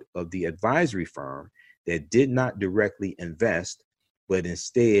board of the advisory firm that did not directly invest, but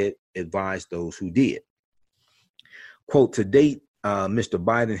instead advised those who did. Quote, to date, Mr.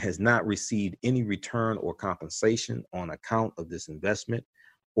 Biden has not received any return or compensation on account of this investment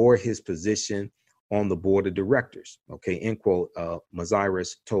or his position on the board of directors. Okay, end quote.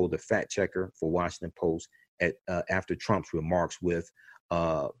 Mesiris told the fact checker for Washington Post after Trump's remarks with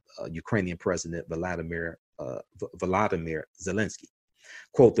Ukrainian President Vladimir Zelensky.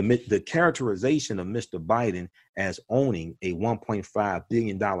 Quote, the characterization of Mr. Biden as owning a $1.5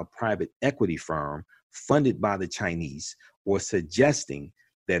 billion private equity firm funded by the Chinese, or suggesting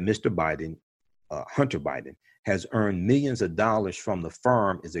that Mr. Biden, Hunter Biden, has earned millions of dollars from the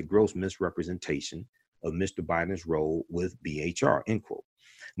firm is a gross misrepresentation of Mr. Biden's role with BHR, end quote.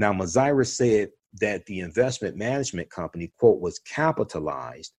 Now, Mesiris said that the investment management company, quote, was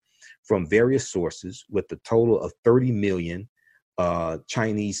capitalized from various sources with a total of 30 million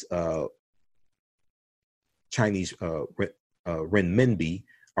Chinese renminbi,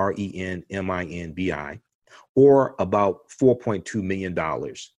 RENMINBI, or about $4.2 million,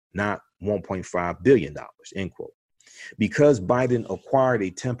 not $1.5 billion, end quote. Because Biden acquired a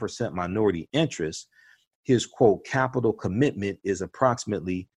 10% minority interest, his, quote, capital commitment is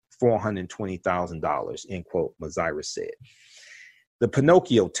approximately $420,000, end quote, Mesiris said. The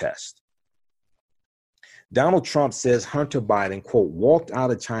Pinocchio test. Donald Trump says Hunter Biden, quote, walked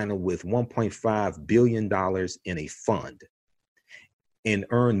out of China with $1.5 billion in a fund and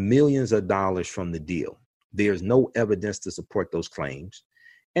earned millions of dollars from the deal. There's no evidence to support those claims.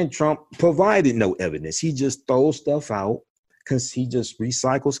 And Trump provided no evidence. He just throws stuff out because he just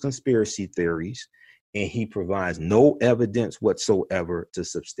recycles conspiracy theories, and he provides no evidence whatsoever to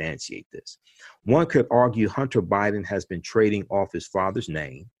substantiate this. One could argue Hunter Biden has been trading off his father's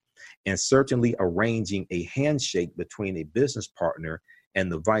name and certainly arranging a handshake between a business partner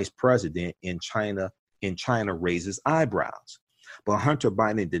and the vice president in China raises eyebrows. But Hunter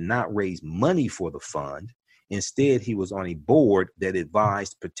Biden did not raise money for the fund. Instead, he was on a board that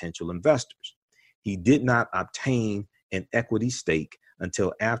advised potential investors. He did not obtain an equity stake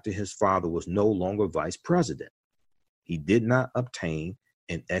until after his father was no longer vice president. He did not obtain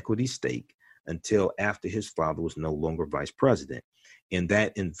an equity stake until after his father was no longer vice president. And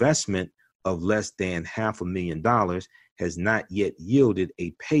that investment of less than $500,000 has not yet yielded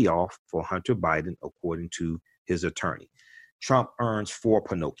a payoff for Hunter Biden, according to his attorney. Trump earns 4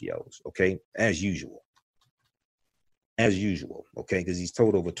 Pinocchios, okay, as usual, okay, because he's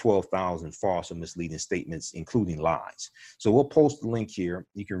told over 12,000 false or misleading statements, including lies. So we'll post the link here.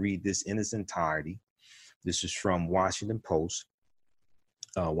 You can read this in its entirety. This is from Washington Post,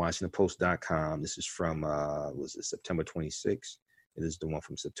 WashingtonPost.com. This is from, was it September 26th? It is the one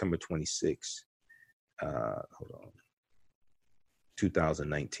from September 26th,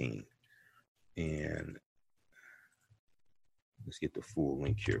 2019. And let's get the full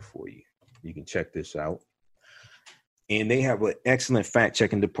link here for you. You can check this out. And they have an excellent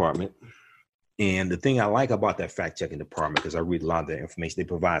fact-checking department. And the thing I like about that fact-checking department, because I read a lot of their information, they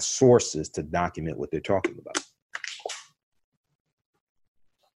provide sources to document what they're talking about.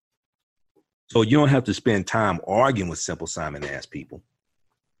 So you don't have to spend time arguing with simple Simon-ass people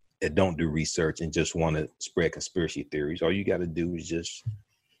that don't do research and just want to spread conspiracy theories. All you got to do is just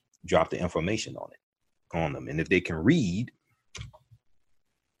drop the information on them. And if they can read,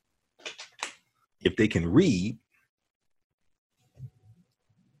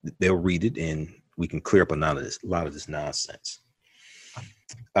 they'll read it, and we can clear up a lot of this nonsense.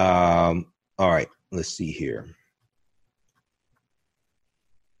 All right, let's see here.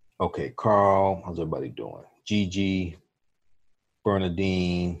 Okay, Carl, how's everybody doing? Gigi,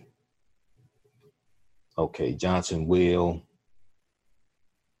 Bernadine. Okay, Johnson Will.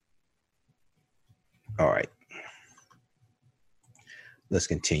 All right. Let's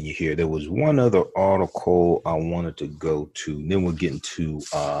continue here. There was one other article I wanted to go to. And then we'll get into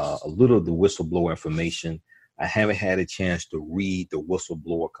a little of the whistleblower information. I haven't had a chance to read the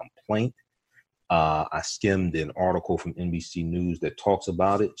whistleblower complaint. I skimmed an article from NBC News that talks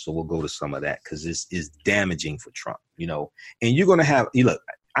about it. So we'll go to some of that because this is damaging for Trump, you know. And you're going to have, look,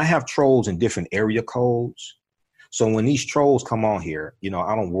 I have trolls in different area codes. So when these trolls come on here, you know,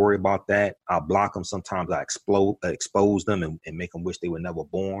 I don't worry about that. I'll block them. Sometimes I expose them and make them wish they were never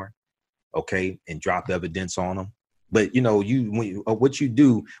born. Okay. And drop evidence on them. But, you know, what you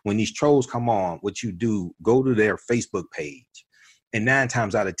do when these trolls come on, what you do, go to their Facebook page. And 9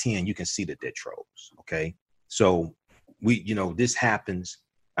 times out of 10, you can see that they're trolls. Okay. So this happens.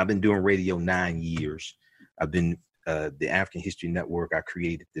 I've been doing radio 9 years. I've been the African History Network. I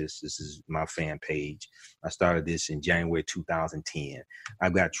created this. This is my fan page. I started this in January 2010.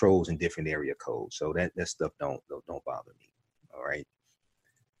 I've got trolls in different area codes. So that stuff don't bother me. All right.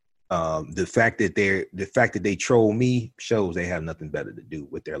 The fact that they troll me shows they have nothing better to do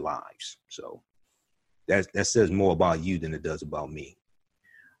with their lives. So that says more about you than it does about me.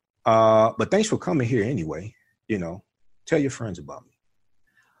 But thanks for coming here anyway. You know, tell your friends about me.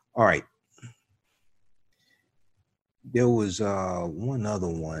 All right. There was one other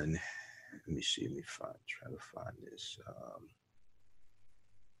one. Let me see. Let me try to find this.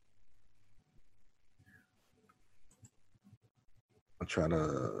 I'll try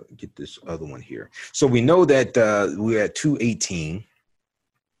to get this other one here. So we know that we're at 218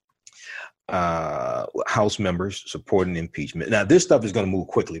 House members supporting impeachment. Now, this stuff is going to move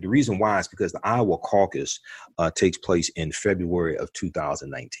quickly. The reason why is because the Iowa caucus takes place in February of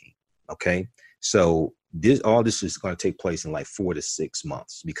 2019. Okay, so all this is going to take place in like 4 to 6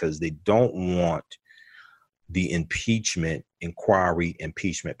 months because they don't want the impeachment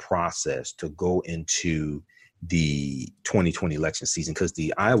process to go into the 2020 election season because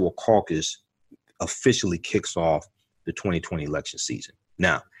the Iowa caucus officially kicks off the 2020 election season.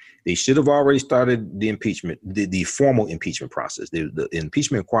 Now, they should have already started the impeachment, the formal impeachment process. The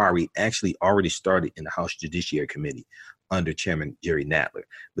impeachment inquiry actually already started in the House Judiciary Committee under Chairman Jerry Nadler,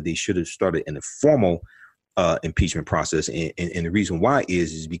 but they should have started in the formal impeachment process. And the reason why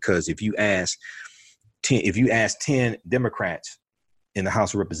is because if you ask 10 Democrats in the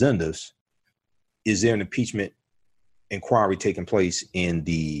House of Representatives, is there an impeachment inquiry taking place in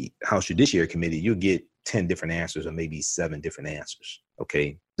the House Judiciary Committee, you'll get 10 different answers or maybe 7 different answers.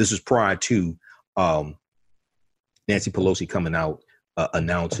 Okay. This is prior to Nancy Pelosi coming out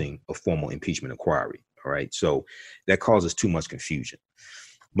announcing a formal impeachment inquiry. All right. So that causes too much confusion.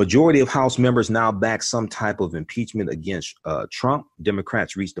 Majority of House members now back some type of impeachment against Trump.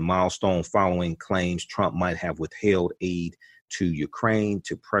 Democrats reached a milestone following claims Trump might have withheld aid to Ukraine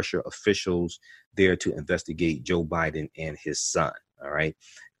to pressure officials there to investigate Joe Biden and his son. All right.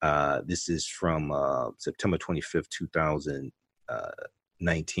 This is from September 25th,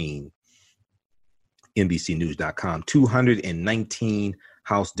 2019, NBCnews.com. 219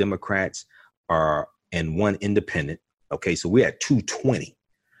 House Democrats and 1 independent. Okay, so we're at 220.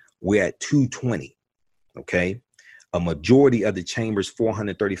 We're at 220. Okay. A majority of the chamber's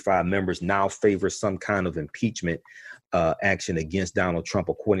 435 members now favor some kind of impeachment action against Donald Trump,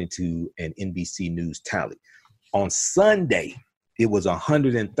 according to an NBC News tally. On Sunday, it was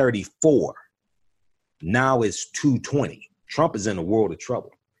 134. Now it's 220. Trump is in a world of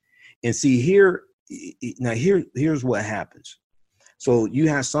trouble. And see here's what happens. So you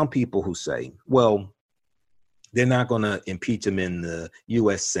have some people who say, well, they're not going to impeach him in the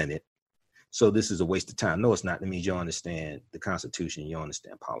U.S. Senate. So this is a waste of time. No, it's not. That means you understand the Constitution. You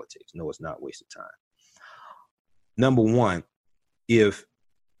understand politics. No, it's not a waste of time. Number one, if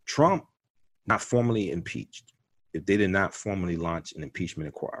Trump not formally impeached, if they did not formally launch an impeachment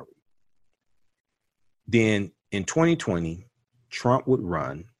inquiry, then in 2020, Trump would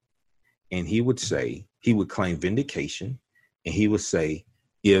run and he would claim vindication, and he would say,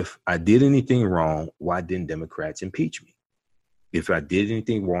 if I did anything wrong, why didn't Democrats impeach me? If I did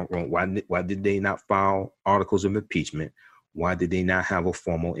anything wrong, why did they not file articles of impeachment? Why did they not have a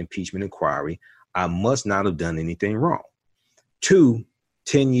formal impeachment inquiry? I must not have done anything wrong. 2,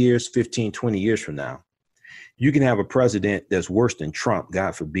 10 years, 15, 20 years from now, you can have a president that's worse than Trump,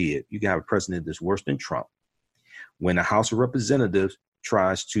 God forbid. You can have a president that's worse than Trump. When the House of Representatives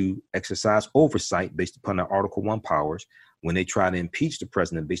tries to exercise oversight based upon their Article 1 powers, when they try to impeach the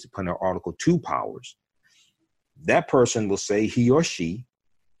president based upon their Article 2 powers, that person will say, he or she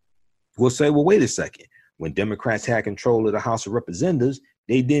will say, well, wait a second. When Democrats had control of the House of Representatives,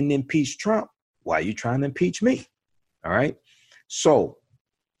 they didn't impeach Trump. Why are you trying to impeach me? All right. So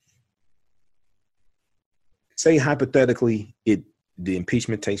say hypothetically the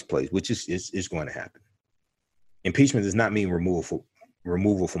impeachment takes place, which is going to happen. Impeachment does not mean removal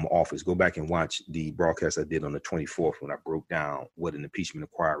from office. Go back and watch the broadcast I did on the 24th when I broke down what an impeachment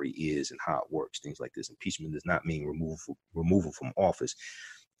inquiry is and how it works, things like this. Impeachment does not mean removal from office.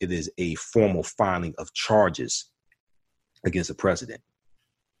 It is a formal filing of charges against a president.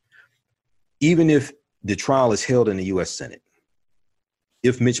 Even if the trial is held in the U.S. Senate,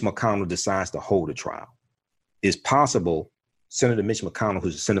 if Mitch McConnell decides to hold a trial, it's possible, Senator Mitch McConnell,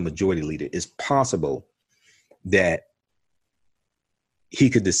 who's the Senate Majority Leader, it's possible that he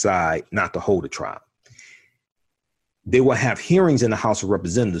could decide not to hold a trial. They will have hearings in the House of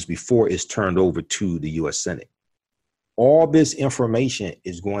Representatives before it's turned over to the U.S. Senate. All this information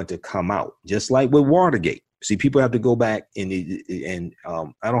is going to come out, just like with Watergate. See, people have to go back and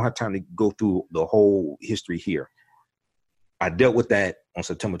I don't have time to go through the whole history here. I dealt with that on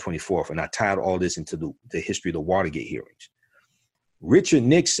September 24th, and I tied all this into the history of the Watergate hearings. Richard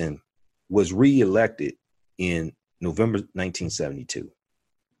Nixon was reelected in November 1972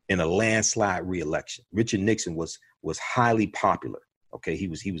 in a landslide reelection. Richard Nixon was highly popular. Okay, he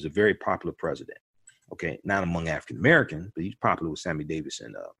was a very popular president. Okay, not among African Americans, but he's popular with Sammy Davis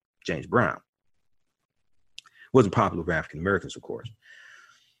and James Brown. Wasn't popular with African Americans, of course.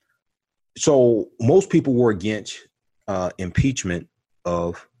 So most people were against impeachment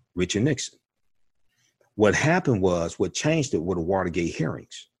of Richard Nixon. What happened was, what changed it were the Watergate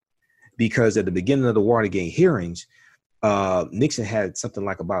hearings, because at the beginning of the Watergate hearings, Nixon had something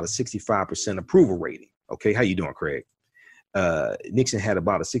like about a 65% approval rating. Okay, how you doing, Craig? Nixon had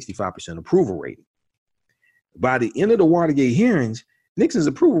about a 65% approval rating. By the end of the Watergate hearings, Nixon's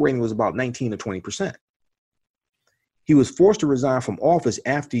approval rating was about 19 or 20%. He was forced to resign from office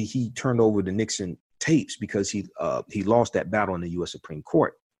after he turned over the Nixon tapes because he lost that battle in the U.S. Supreme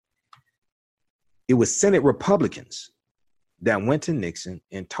Court. It was Senate Republicans that went to Nixon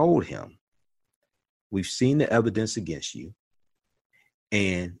and told him, we've seen the evidence against you,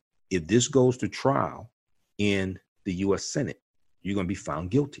 and if this goes to trial in the U.S. Senate, you're going to be found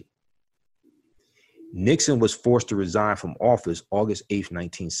guilty. Nixon was forced to resign from office August 8th,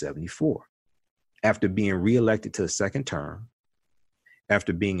 1974, after being reelected to a second term,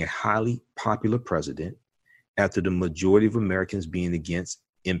 after being a highly popular president, after the majority of Americans being against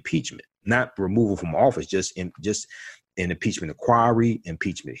impeachment, not removal from office, just an impeachment inquiry,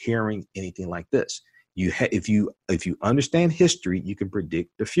 impeachment hearing, anything like this. If you understand history, you can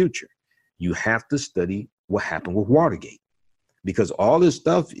predict the future. You have to study what happened with Watergate, because all this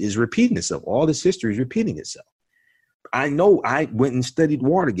stuff is repeating itself. All this history is repeating itself. I know I went and studied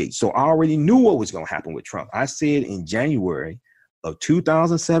Watergate, so I already knew what was going to happen with Trump. I said in January of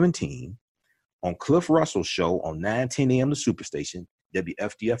 2017 on Cliff Russell's show on 9:10 a.m. the Superstation,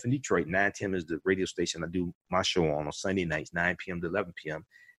 WFDF in Detroit. 9:10 is the radio station I do my show on Sunday nights, 9 p.m. to 11 p.m.,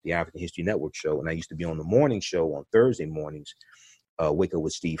 the African History Network show. And I used to be on the morning show on Thursday mornings, Wake Up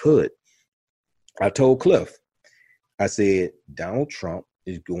with Steve Hood. I told Cliff, I said, Donald Trump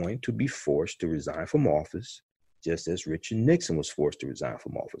is going to be forced to resign from office, just as Richard Nixon was forced to resign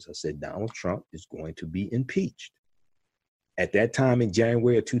from office. I said, Donald Trump is going to be impeached. At that time in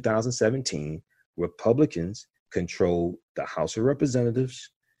January of 2017, Republicans controlled the House of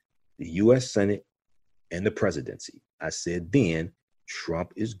Representatives, the U.S. Senate, and the presidency. I said then,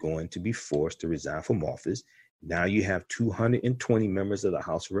 Trump is going to be forced to resign from office. Now you have 220 members of the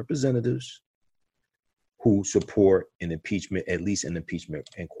House of Representatives who support an impeachment, at least an impeachment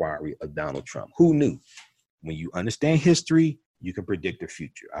inquiry of Donald Trump. Who knew? When you understand history, you can predict the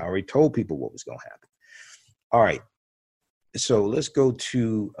future. I already told people what was going to happen. All right. So let's go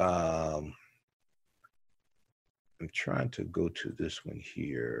to, I'm trying to go to this one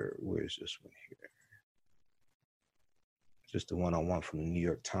here. Where is this one here? Just the one I want from the New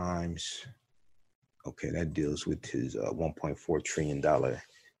York Times. Okay, that deals with his $1.4 trillion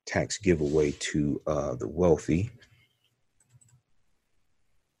tax giveaway to the wealthy.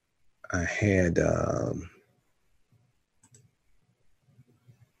 I had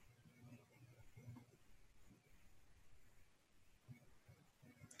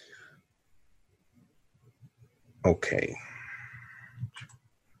okay.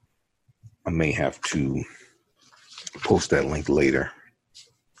 I may have to post that link later.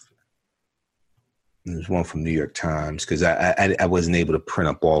 There's one from New York Times because I wasn't able to print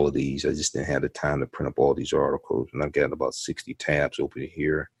up all of these. I just didn't have the time to print up all these articles. And I've got about 60 tabs open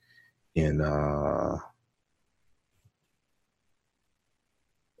here in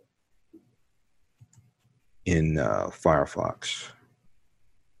Firefox.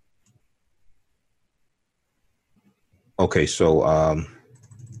 Okay, so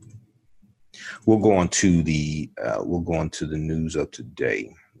We'll go on to the news of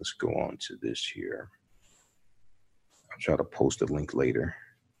today. Let's go on to this here. I'll try to post a link later.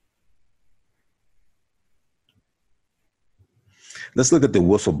 Let's look at the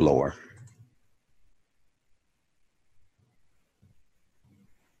whistleblower.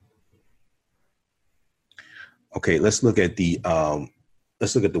 Okay, let's look at the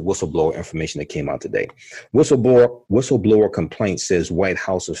whistleblower information that came out today. Whistleblower complaint says White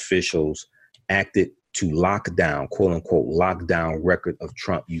House officials acted to lock down, quote unquote, lockdown record of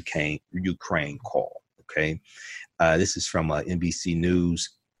Trump Ukraine call. Okay, this is from NBC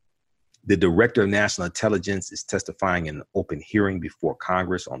News. The Director of National Intelligence is testifying in an open hearing before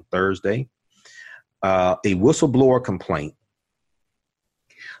Congress on Thursday. A whistleblower complaint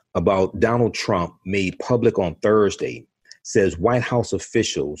about Donald Trump made public on Thursday says White House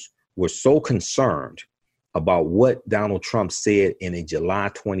officials were so concerned about what Donald Trump said in a July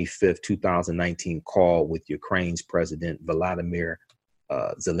 25th, 2019 call with Ukraine's President Vladimir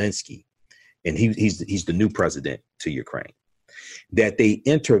Zelensky, and he's the new president to Ukraine, that they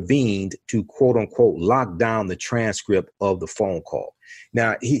intervened to, quote unquote, lock down the transcript of the phone call.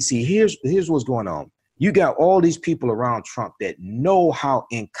 Now, here's what's going on. You got all these people around Trump that know how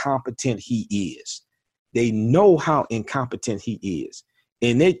incompetent he is. They know how incompetent he is.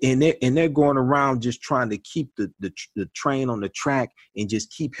 And they're going around just trying to keep the train on the track and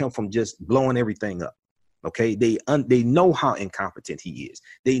just keep him from just blowing everything up. Okay, they know how incompetent he is.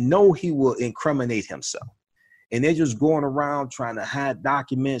 They know he will incriminate himself. And they're just going around trying to hide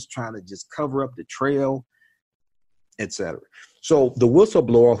documents, trying to just cover up the trail, etc. So the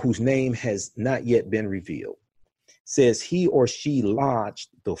whistleblower, whose name has not yet been revealed, says he or she lodged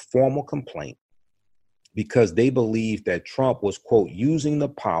the formal complaint because they believe that Trump was, quote, using the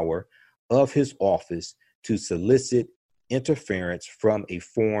power of his office to solicit interference from a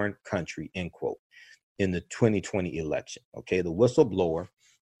foreign country, end quote, in the 2020 election. Okay, the whistleblower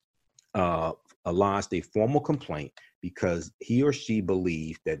lodged a formal complaint because he or she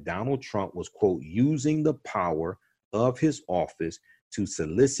believed that Donald Trump was, quote, using the power of his office to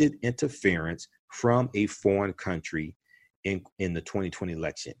solicit interference from a foreign country in the 2020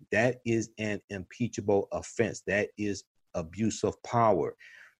 election. That is an impeachable offense. That is abuse of power.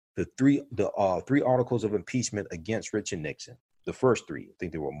 The three articles of impeachment against Richard Nixon, the first three, I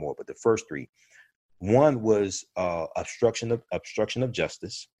think there were more, but the first three, one was obstruction of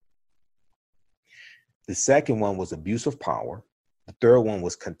justice. The second one was abuse of power. The third one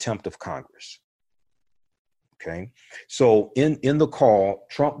was contempt of Congress. Okay, so in the call,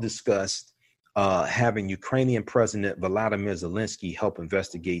 Trump discussed having Ukrainian President Volodymyr Zelensky help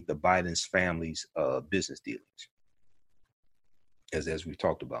investigate the Biden's family's business dealings, as we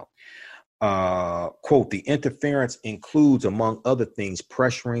talked about. Quote, the interference includes, among other things,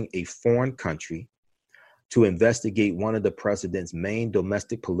 pressuring a foreign country to investigate one of the president's main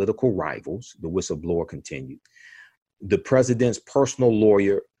domestic political rivals, the whistleblower continued. The president's personal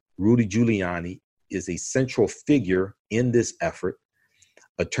lawyer, Rudy Giuliani, is a central figure in this effort.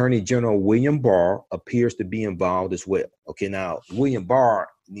 Attorney General William Barr appears to be involved as well. Okay, now William Barr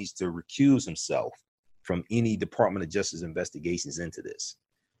needs to recuse himself from any Department of Justice investigations into this.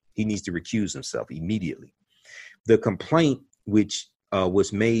 He needs to recuse himself immediately. The complaint, which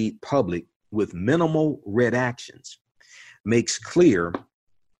was made public with minimal redactions, makes clear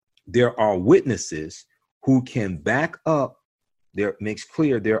there are witnesses who can back up. There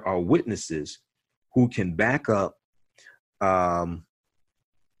are witnesses who can back up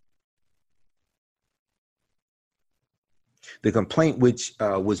the complaint, which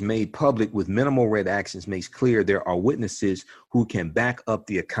was made public with minimal redactions, makes clear there are witnesses who can back up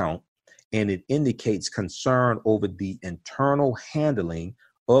the account, and it indicates concern over the internal handling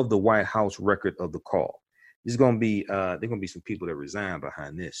of the White House record of the call. There's going to be some people that resign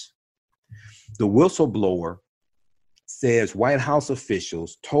behind this. The whistleblower says White House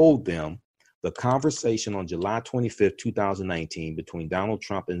officials told them the conversation on July 25th, 2019, between Donald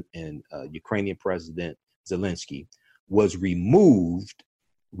Trump and Ukrainian President Zelensky was removed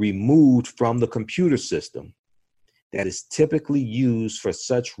from the computer system that is typically used for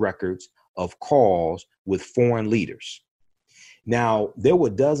such records of calls with foreign leaders. Now, there were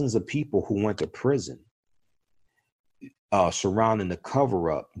dozens of people who went to prison surrounding the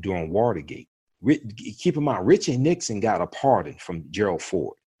cover-up during Watergate. Keep in mind, Richard Nixon got a pardon from Gerald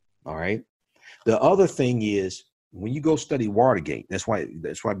Ford. All right. The other thing is, when you go study Watergate, that's why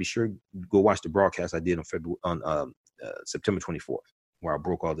be sure to go watch the broadcast I did on September 24th, where I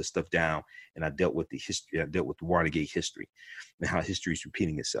broke all this stuff down and I dealt with the history. I dealt with the Watergate history and how history is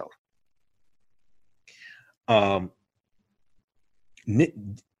repeating itself.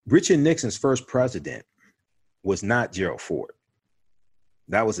 Richard Nixon's first president was not Gerald Ford.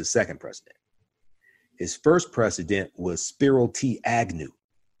 That was his second president. His first president was Spiro T. Agnew.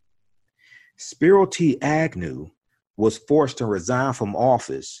 Spiro T. Agnew was forced to resign from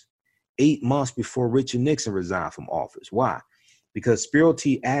office 8 months before Richard Nixon resigned from office. Why? Because Spiro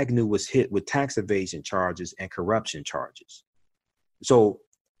T. Agnew was hit with tax evasion charges and corruption charges. So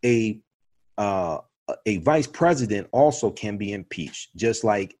a vice president also can be impeached, just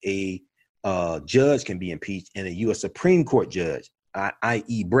like a judge can be impeached, and a U.S. Supreme Court judge,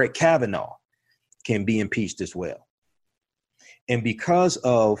 i.e. Brett Kavanaugh, can be impeached as well. And because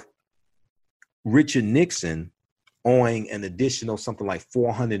of Richard Nixon owing an additional something like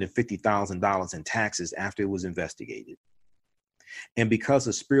 $450,000 in taxes after it was investigated, and because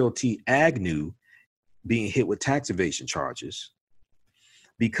of Spiro T. Agnew being hit with tax evasion charges,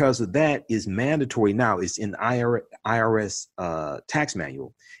 because of that is mandatory now, it's in the IRS tax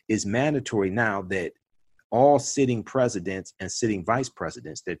manual, is mandatory now that all sitting presidents and sitting vice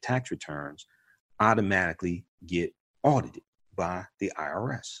presidents, their tax returns automatically get audited by the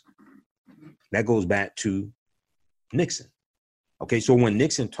IRS. That goes back to Nixon. Okay, so when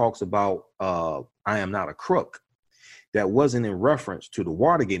Nixon talks about I am not a crook, that wasn't in reference to the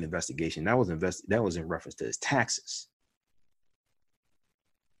Watergate investigation. That was in reference to his taxes.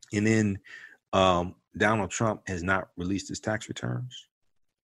 And then Donald Trump has not released his tax returns.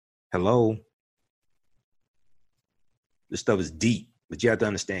 Hello. This stuff is deep, but you have to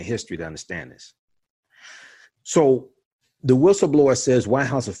understand history to understand this. So the whistleblower says White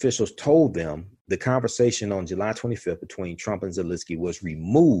House officials told them the conversation on July 25th between Trump and Zelensky was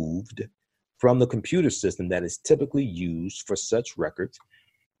removed from the computer system that is typically used for such records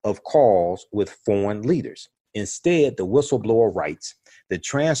of calls with foreign leaders. Instead, the whistleblower writes, the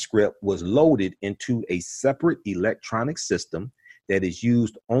transcript was loaded into a separate electronic system that is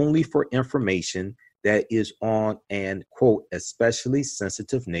used only for information that is on an, quote, especially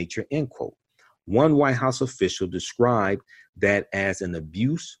sensitive nature, end quote. One White House official described that as an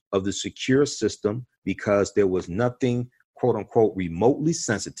abuse of the secure system because there was nothing, quote unquote, remotely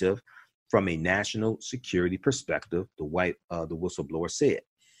sensitive from a national security perspective, the whistleblower said.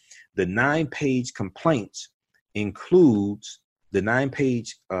 The 9-page complaint includes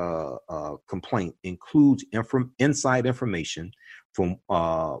inside information from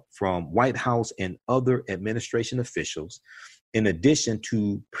White House and other administration officials, in addition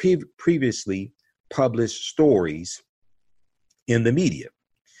to previously published stories in the media.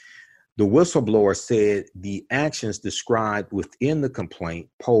 The whistleblower said the actions described within the complaint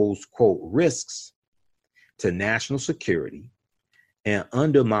pose, quote, risks to national security and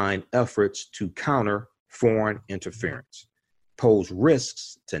undermine efforts to counter foreign interference. Pose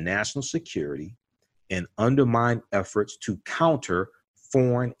risks to national security and undermine efforts to counter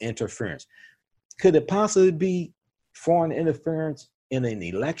foreign interference. Could it possibly be foreign interference in an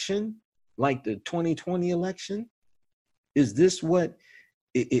election like the 2020 election? Is this what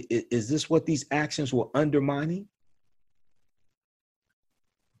these actions were undermining?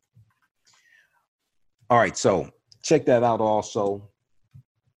 All right, so check that out also.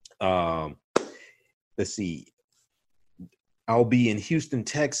 Let's see. I'll be in Houston,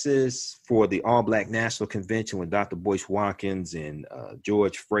 Texas for the All Black National Convention with Dr. Boyce Watkins and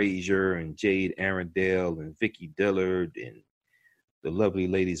George Frazier and Jade Arundel and Vicki Dillard and the lovely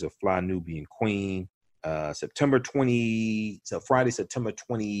ladies of Fly Nubian Queen. Friday, September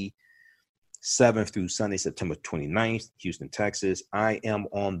 27th through Sunday, September 29th, Houston, Texas. I am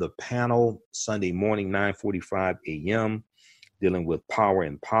on the panel Sunday morning, 9:45 a.m., dealing with power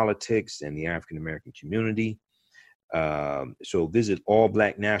and politics and the African-American community. So visit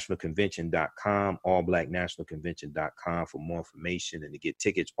allblacknationalconvention.com, allblacknationalconvention.com for more information and to get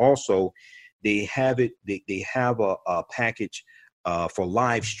tickets. Also, they have a package for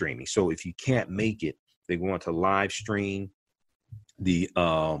live streaming. So if you can't make it, they want to live stream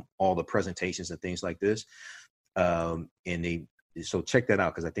all the presentations and things like this. So check that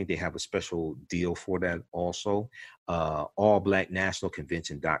out, because I think they have a special deal for that also.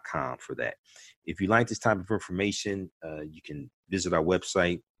 Allblacknationalconvention.com for that. If you like this type of information, you can visit our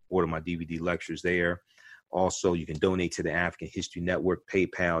website, order my DVD lectures there. Also, you can donate to the African History Network,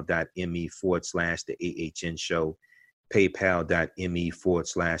 paypal.me/the AHN show,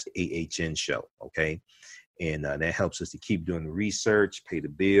 paypal.me/the AHN show. Okay. And that helps us to keep doing the research, pay the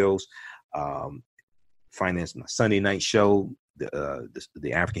bills, finance my Sunday night show,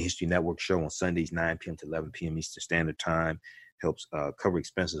 the African History Network show on Sundays, 9 p.m. to 11 p.m. Eastern Standard Time. Helps cover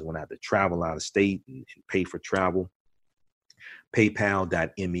expenses when I have to travel out of state and pay for travel.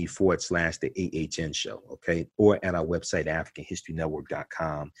 paypal.me/the AHN show. Okay. Or at our website,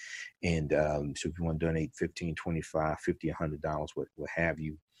 AfricanHistoryNetwork.com. And so if you want to donate $15, $25, $50, $100, what have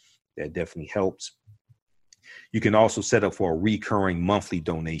you, that definitely helps. You can also set up for a recurring monthly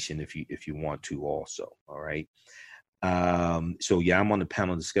donation if you want to also. All right. So yeah, I'm on the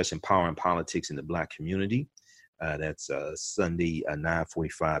panel discussion Power and Politics in the Black Community. That's Sunday,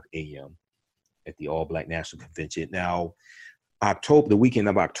 9:45 a.m. at the All Black National Convention. Now, the weekend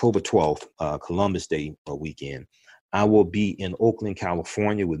of October 12th, Columbus Day weekend, I will be in Oakland,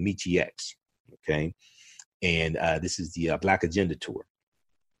 California with Michi X. Okay. And this is the Black Agenda Tour.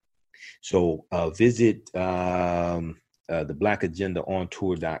 So visit the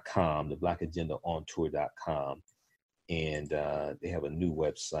blackagendaontour.com, the blackagendaontour.com. And they have a new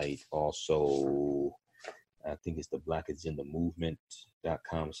website also. I think it's the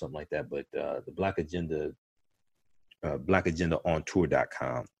blackagendamovement.com or something like that. But the Black Agenda,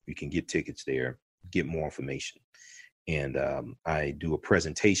 blackagendaontour.com. You can get tickets there, get more information. And I do a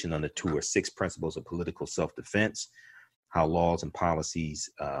presentation on the tour, 6 Principles of Political Self-Defense, how laws and policies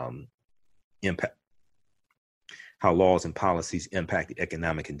impact the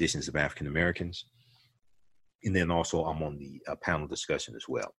economic conditions of African Americans. And then also I'm on the panel discussion as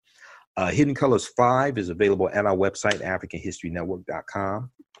well. Hidden Colors 5 is available at our website, AfricanHistoryNetwork.com.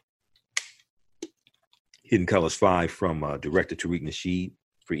 Hidden Colors 5 from Director Tariq Nasheed.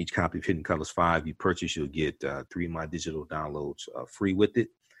 For each copy of Hidden Colors 5 you purchase, you'll get 3 of my digital downloads free with it,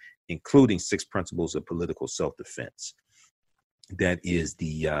 including 6 Principles of Political Self-Defense. That is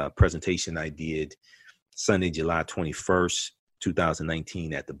the presentation I did Sunday, July 21st,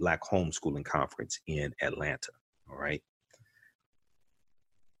 2019 at the Black Homeschooling Conference in Atlanta. All right.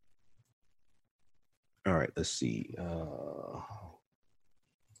 All right, let's see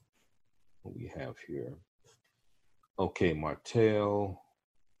what we have here. Okay, Martell,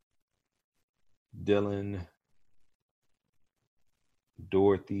 Dylan,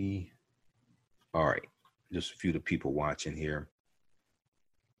 Dorothy. All right, just a few of the people watching here.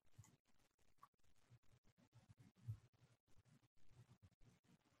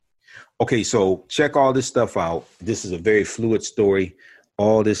 Okay, so check all this stuff out. This is a very fluid story.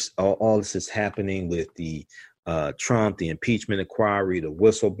 All this is happening with the Trump, the impeachment inquiry, the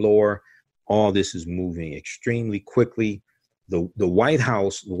whistleblower. All this is moving extremely quickly. The White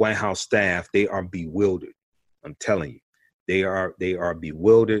House staff, they are bewildered. I'm telling you, they are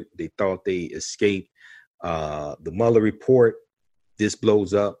bewildered. They thought they escaped the Mueller report. This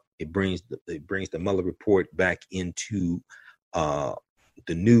blows up. It brings the Mueller report back into the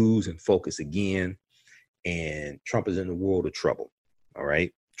news and focus again. And Trump is in the world of trouble. All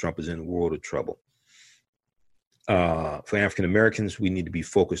right. Trump is in the world of trouble. For African Americans, we need to be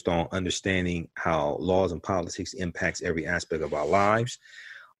focused on understanding how laws and politics impacts every aspect of our lives.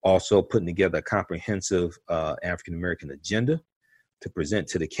 Also putting together a comprehensive African American agenda to present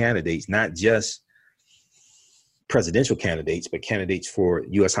to the candidates, not just presidential candidates, but candidates for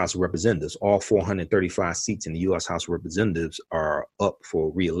U.S. House of Representatives. All 435 seats in the U.S. House of Representatives are up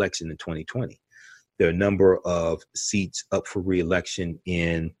for re-election in 2020. There are a number of seats up for re-election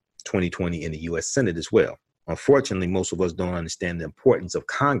in 2020 in the U.S. Senate as well. Unfortunately, most of us don't understand the importance of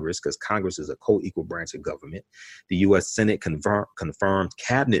Congress because Congress is a co-equal branch of government. The U.S. Senate confirmed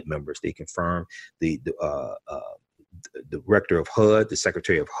cabinet members. They confirmed the director of HUD, the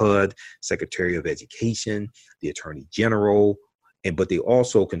secretary of HUD, secretary of education, the attorney general, but they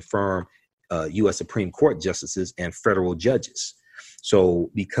also confirm U.S. Supreme Court justices and federal judges. So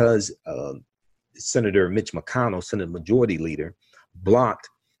because Senator Mitch McConnell, Senate Majority Leader, blocked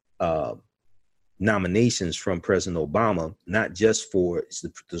nominations from President Obama, not just for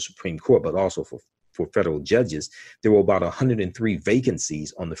the Supreme Court, but also for federal judges, there were about 103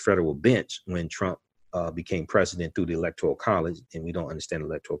 vacancies on the federal bench when Trump became president through the Electoral College, and we don't understand the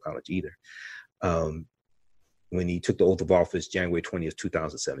Electoral College either, when he took the oath of office January 20th,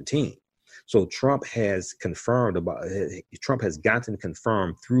 2017. So Trump has gotten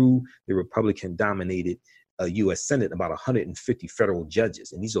confirmed through the Republican-dominated U.S. Senate about 150 federal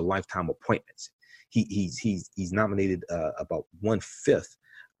judges, and these are lifetime appointments. He's nominated about 1/5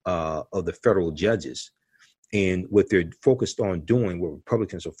 of the federal judges. And what they're focused on doing, what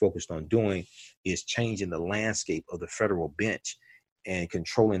Republicans are focused on doing, is changing the landscape of the federal bench and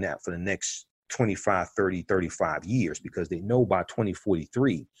controlling that for the next 25, 30, 35 years, because they know by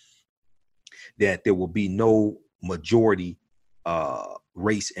 2043 that there will be no majority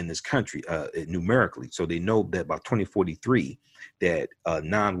race in this country numerically. So they know that by 2043 that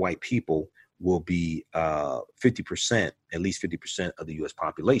non-white people will be 50%, at least 50% of the U.S.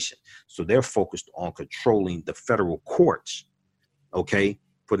 population. So they're focused on controlling the federal courts okay,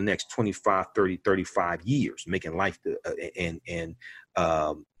 for the next 25, 30, 35 years, making life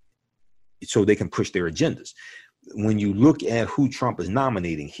so they can push their agendas. When you look at who Trump is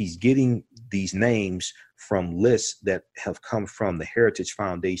nominating, he's getting these names from lists that have come from the Heritage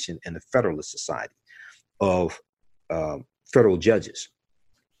Foundation and the Federalist Society of federal judges.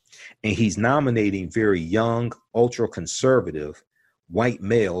 And he's nominating very young, ultra-conservative white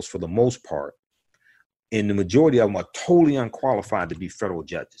males for the most part. And the majority of them are totally unqualified to be federal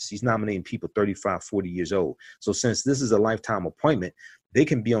judges. He's nominating people 35, 40 years old. So since this is a lifetime appointment, they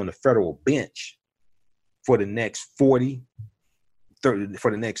can be on the federal bench for the next 30,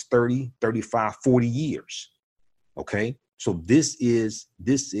 35, 40 years. Okay. So this is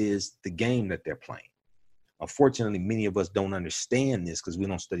the game that they're playing. Unfortunately, many of us don't understand this because we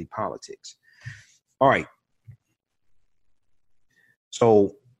don't study politics. All right.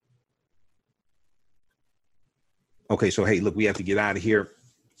 So, okay. So, hey, look, we have to get out of here.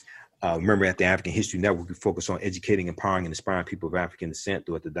 Remember, at the African History Network, we focus on educating, empowering, and inspiring people of African descent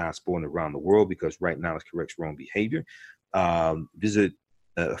throughout the diaspora and around the world, because right now it corrects wrong behavior. Follow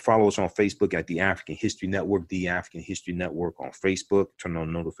us on Facebook at the African History Network, the African History Network on Facebook. Turn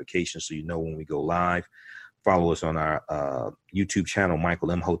on notifications so you know when we go live. Follow us on our YouTube channel,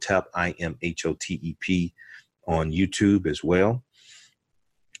 Michael M. Hotep, IMHOTEP, on YouTube as well.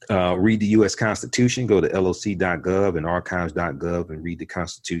 Read the U.S. Constitution. Go to loc.gov and archives.gov and read the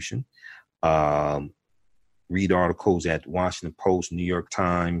Constitution. Read articles at Washington Post, New York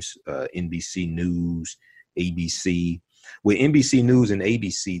Times, NBC News, ABC. With NBC News and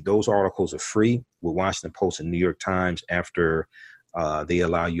ABC, those articles are free. With Washington Post and New York Times, after they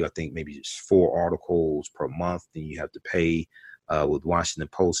allow you, I think, maybe just 4 articles per month, then you have to pay. With Washington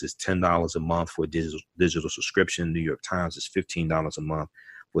Post, it's $10 a month for a digital subscription. New York Times is $15 a month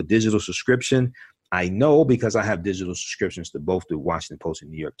for digital subscription. I know because I have digital subscriptions to both the Washington Post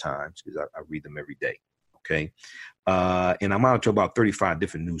and New York Times, because I read them every day. Okay. And I'm out to about 35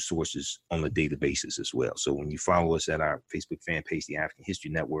 different news sources on a daily basis as well. So when you follow us at our Facebook fan page, the African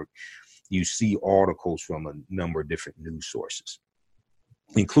History Network, you see articles from a number of different news sources,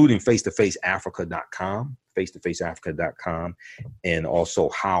 including face-to-faceafrica.com, face-to-faceafrica.com, and also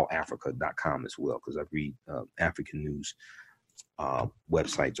howafrica.com as well, because I read African news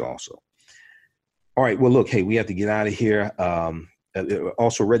websites also. All right. Well, look, hey, we have to get out of here.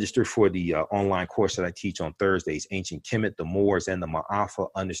 Also register for the online course that I teach on Thursdays, Ancient Kemet, the Moors, and the Ma'afa,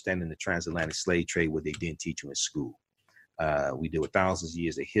 Understanding the Transatlantic Slave Trade, what they didn't teach you in school. We deal with thousands of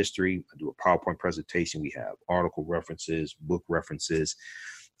years of history. I do a PowerPoint presentation. We have article references, book references.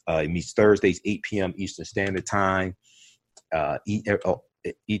 It meets Thursdays, 8 p.m. Eastern Standard Time.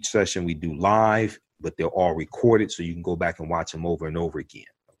 Each session we do live, but they're all recorded, so you can go back and watch them over and over again.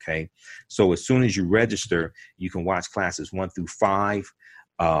 Okay. So as soon as you register, you can watch classes 1 through 5.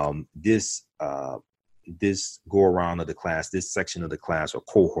 This go around of the class, this section of the class or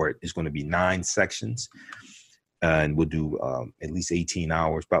cohort is going to be 9 sections. And we'll do at least 18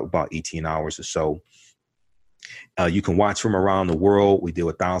 hours, about 18 hours or so. You can watch from around the world. We deal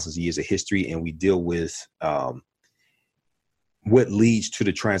with thousands of years of history, and we deal with what leads to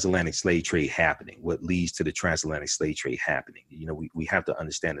the transatlantic slave trade happening. What leads to the transatlantic slave trade happening? You know, we have to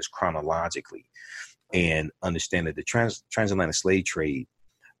understand this chronologically and understand that the transatlantic slave trade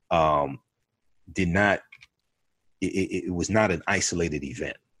it was not an isolated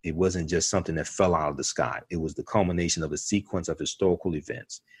event. It wasn't just something that fell out of the sky. It was the culmination of a sequence of historical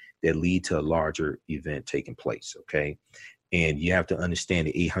events that lead to a larger event taking place, okay? And you have to understand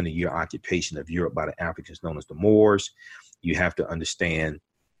the 800-year occupation of Europe by the Africans known as the Moors. You have to understand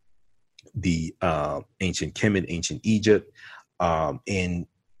the ancient Kemet, ancient Egypt, and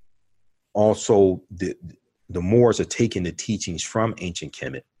also the Moors are taking the teachings from ancient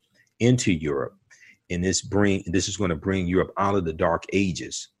Kemet into Europe. And this is going to bring Europe out of the Dark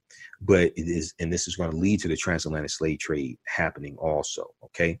Ages, but this is going to lead to the transatlantic slave trade happening also.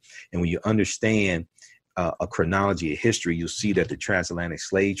 Okay. And when you understand a chronology of history, you'll see that the transatlantic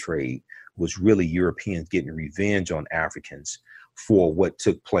slave trade was really Europeans getting revenge on Africans for what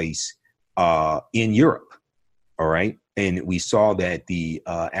took place in Europe. All right. And we saw that the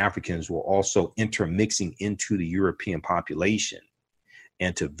Africans were also intermixing into the European population,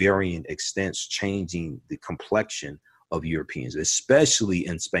 and to varying extents changing the complexion of Europeans, especially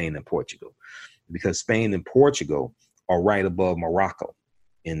in Spain and Portugal, because Spain and Portugal are right above Morocco,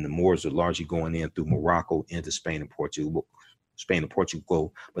 and the Moors are largely going in through Morocco into Spain and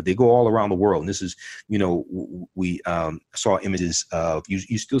Portugal, but they go all around the world. And this is, you know, we saw images of,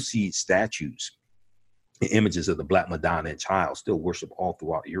 you still see statues, images of the Black Madonna and Child still worship all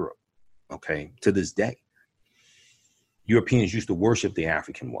throughout Europe, okay, to this day. Europeans used to worship the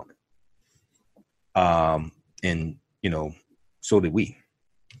African woman. And, so did we,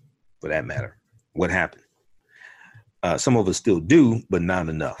 for that matter. What happened? Some of us still do, but not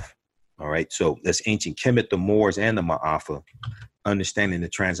enough. All right. So that's ancient Kemet, the Moors, and the Ma'afa, understanding the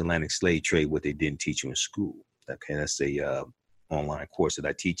transatlantic slave trade, what they didn't teach you in school. Okay. That's a online course that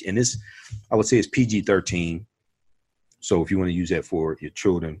I teach. And this, I would say, is PG-13. So if you want to use that for your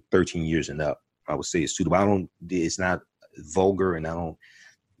children, 13 years and up, I would say it's suitable. It's not vulgar, and I don't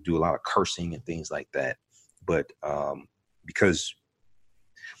do a lot of cursing and things like that. But because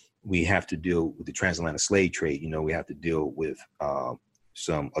we have to deal with the transatlantic slave trade, we have to deal with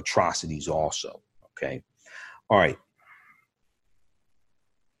some atrocities also. Okay. All right.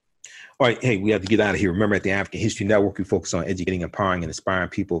 Hey, we have to get out of here. Remember, at the African History Network, we focus on educating, empowering, and inspiring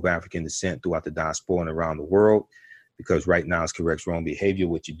people of African descent throughout the diaspora and around the world. Because right now it's corrects wrong behavior.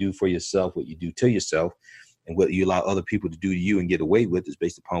 What you do for yourself, what you do to yourself, and what you allow other people to do to you and get away with is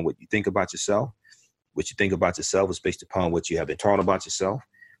based upon what you think about yourself. What you think about yourself is based upon what you have been taught about yourself.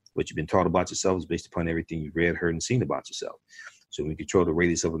 What you've been taught about yourself is based upon everything you've read, heard, and seen about yourself. So when you control the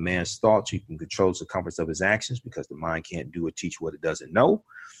radius of a man's thoughts, you can control the circumference of his actions, because the mind can't do or teach what it doesn't know.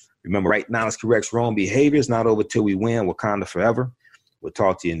 Remember, right now it's corrects wrong behavior. It's not over till we win. Wakanda forever. We'll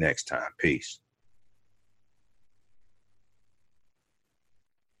talk to you next time. Peace.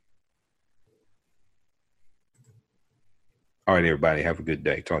 All right, everybody. Have a good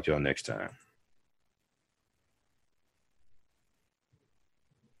day. Talk to y'all next time.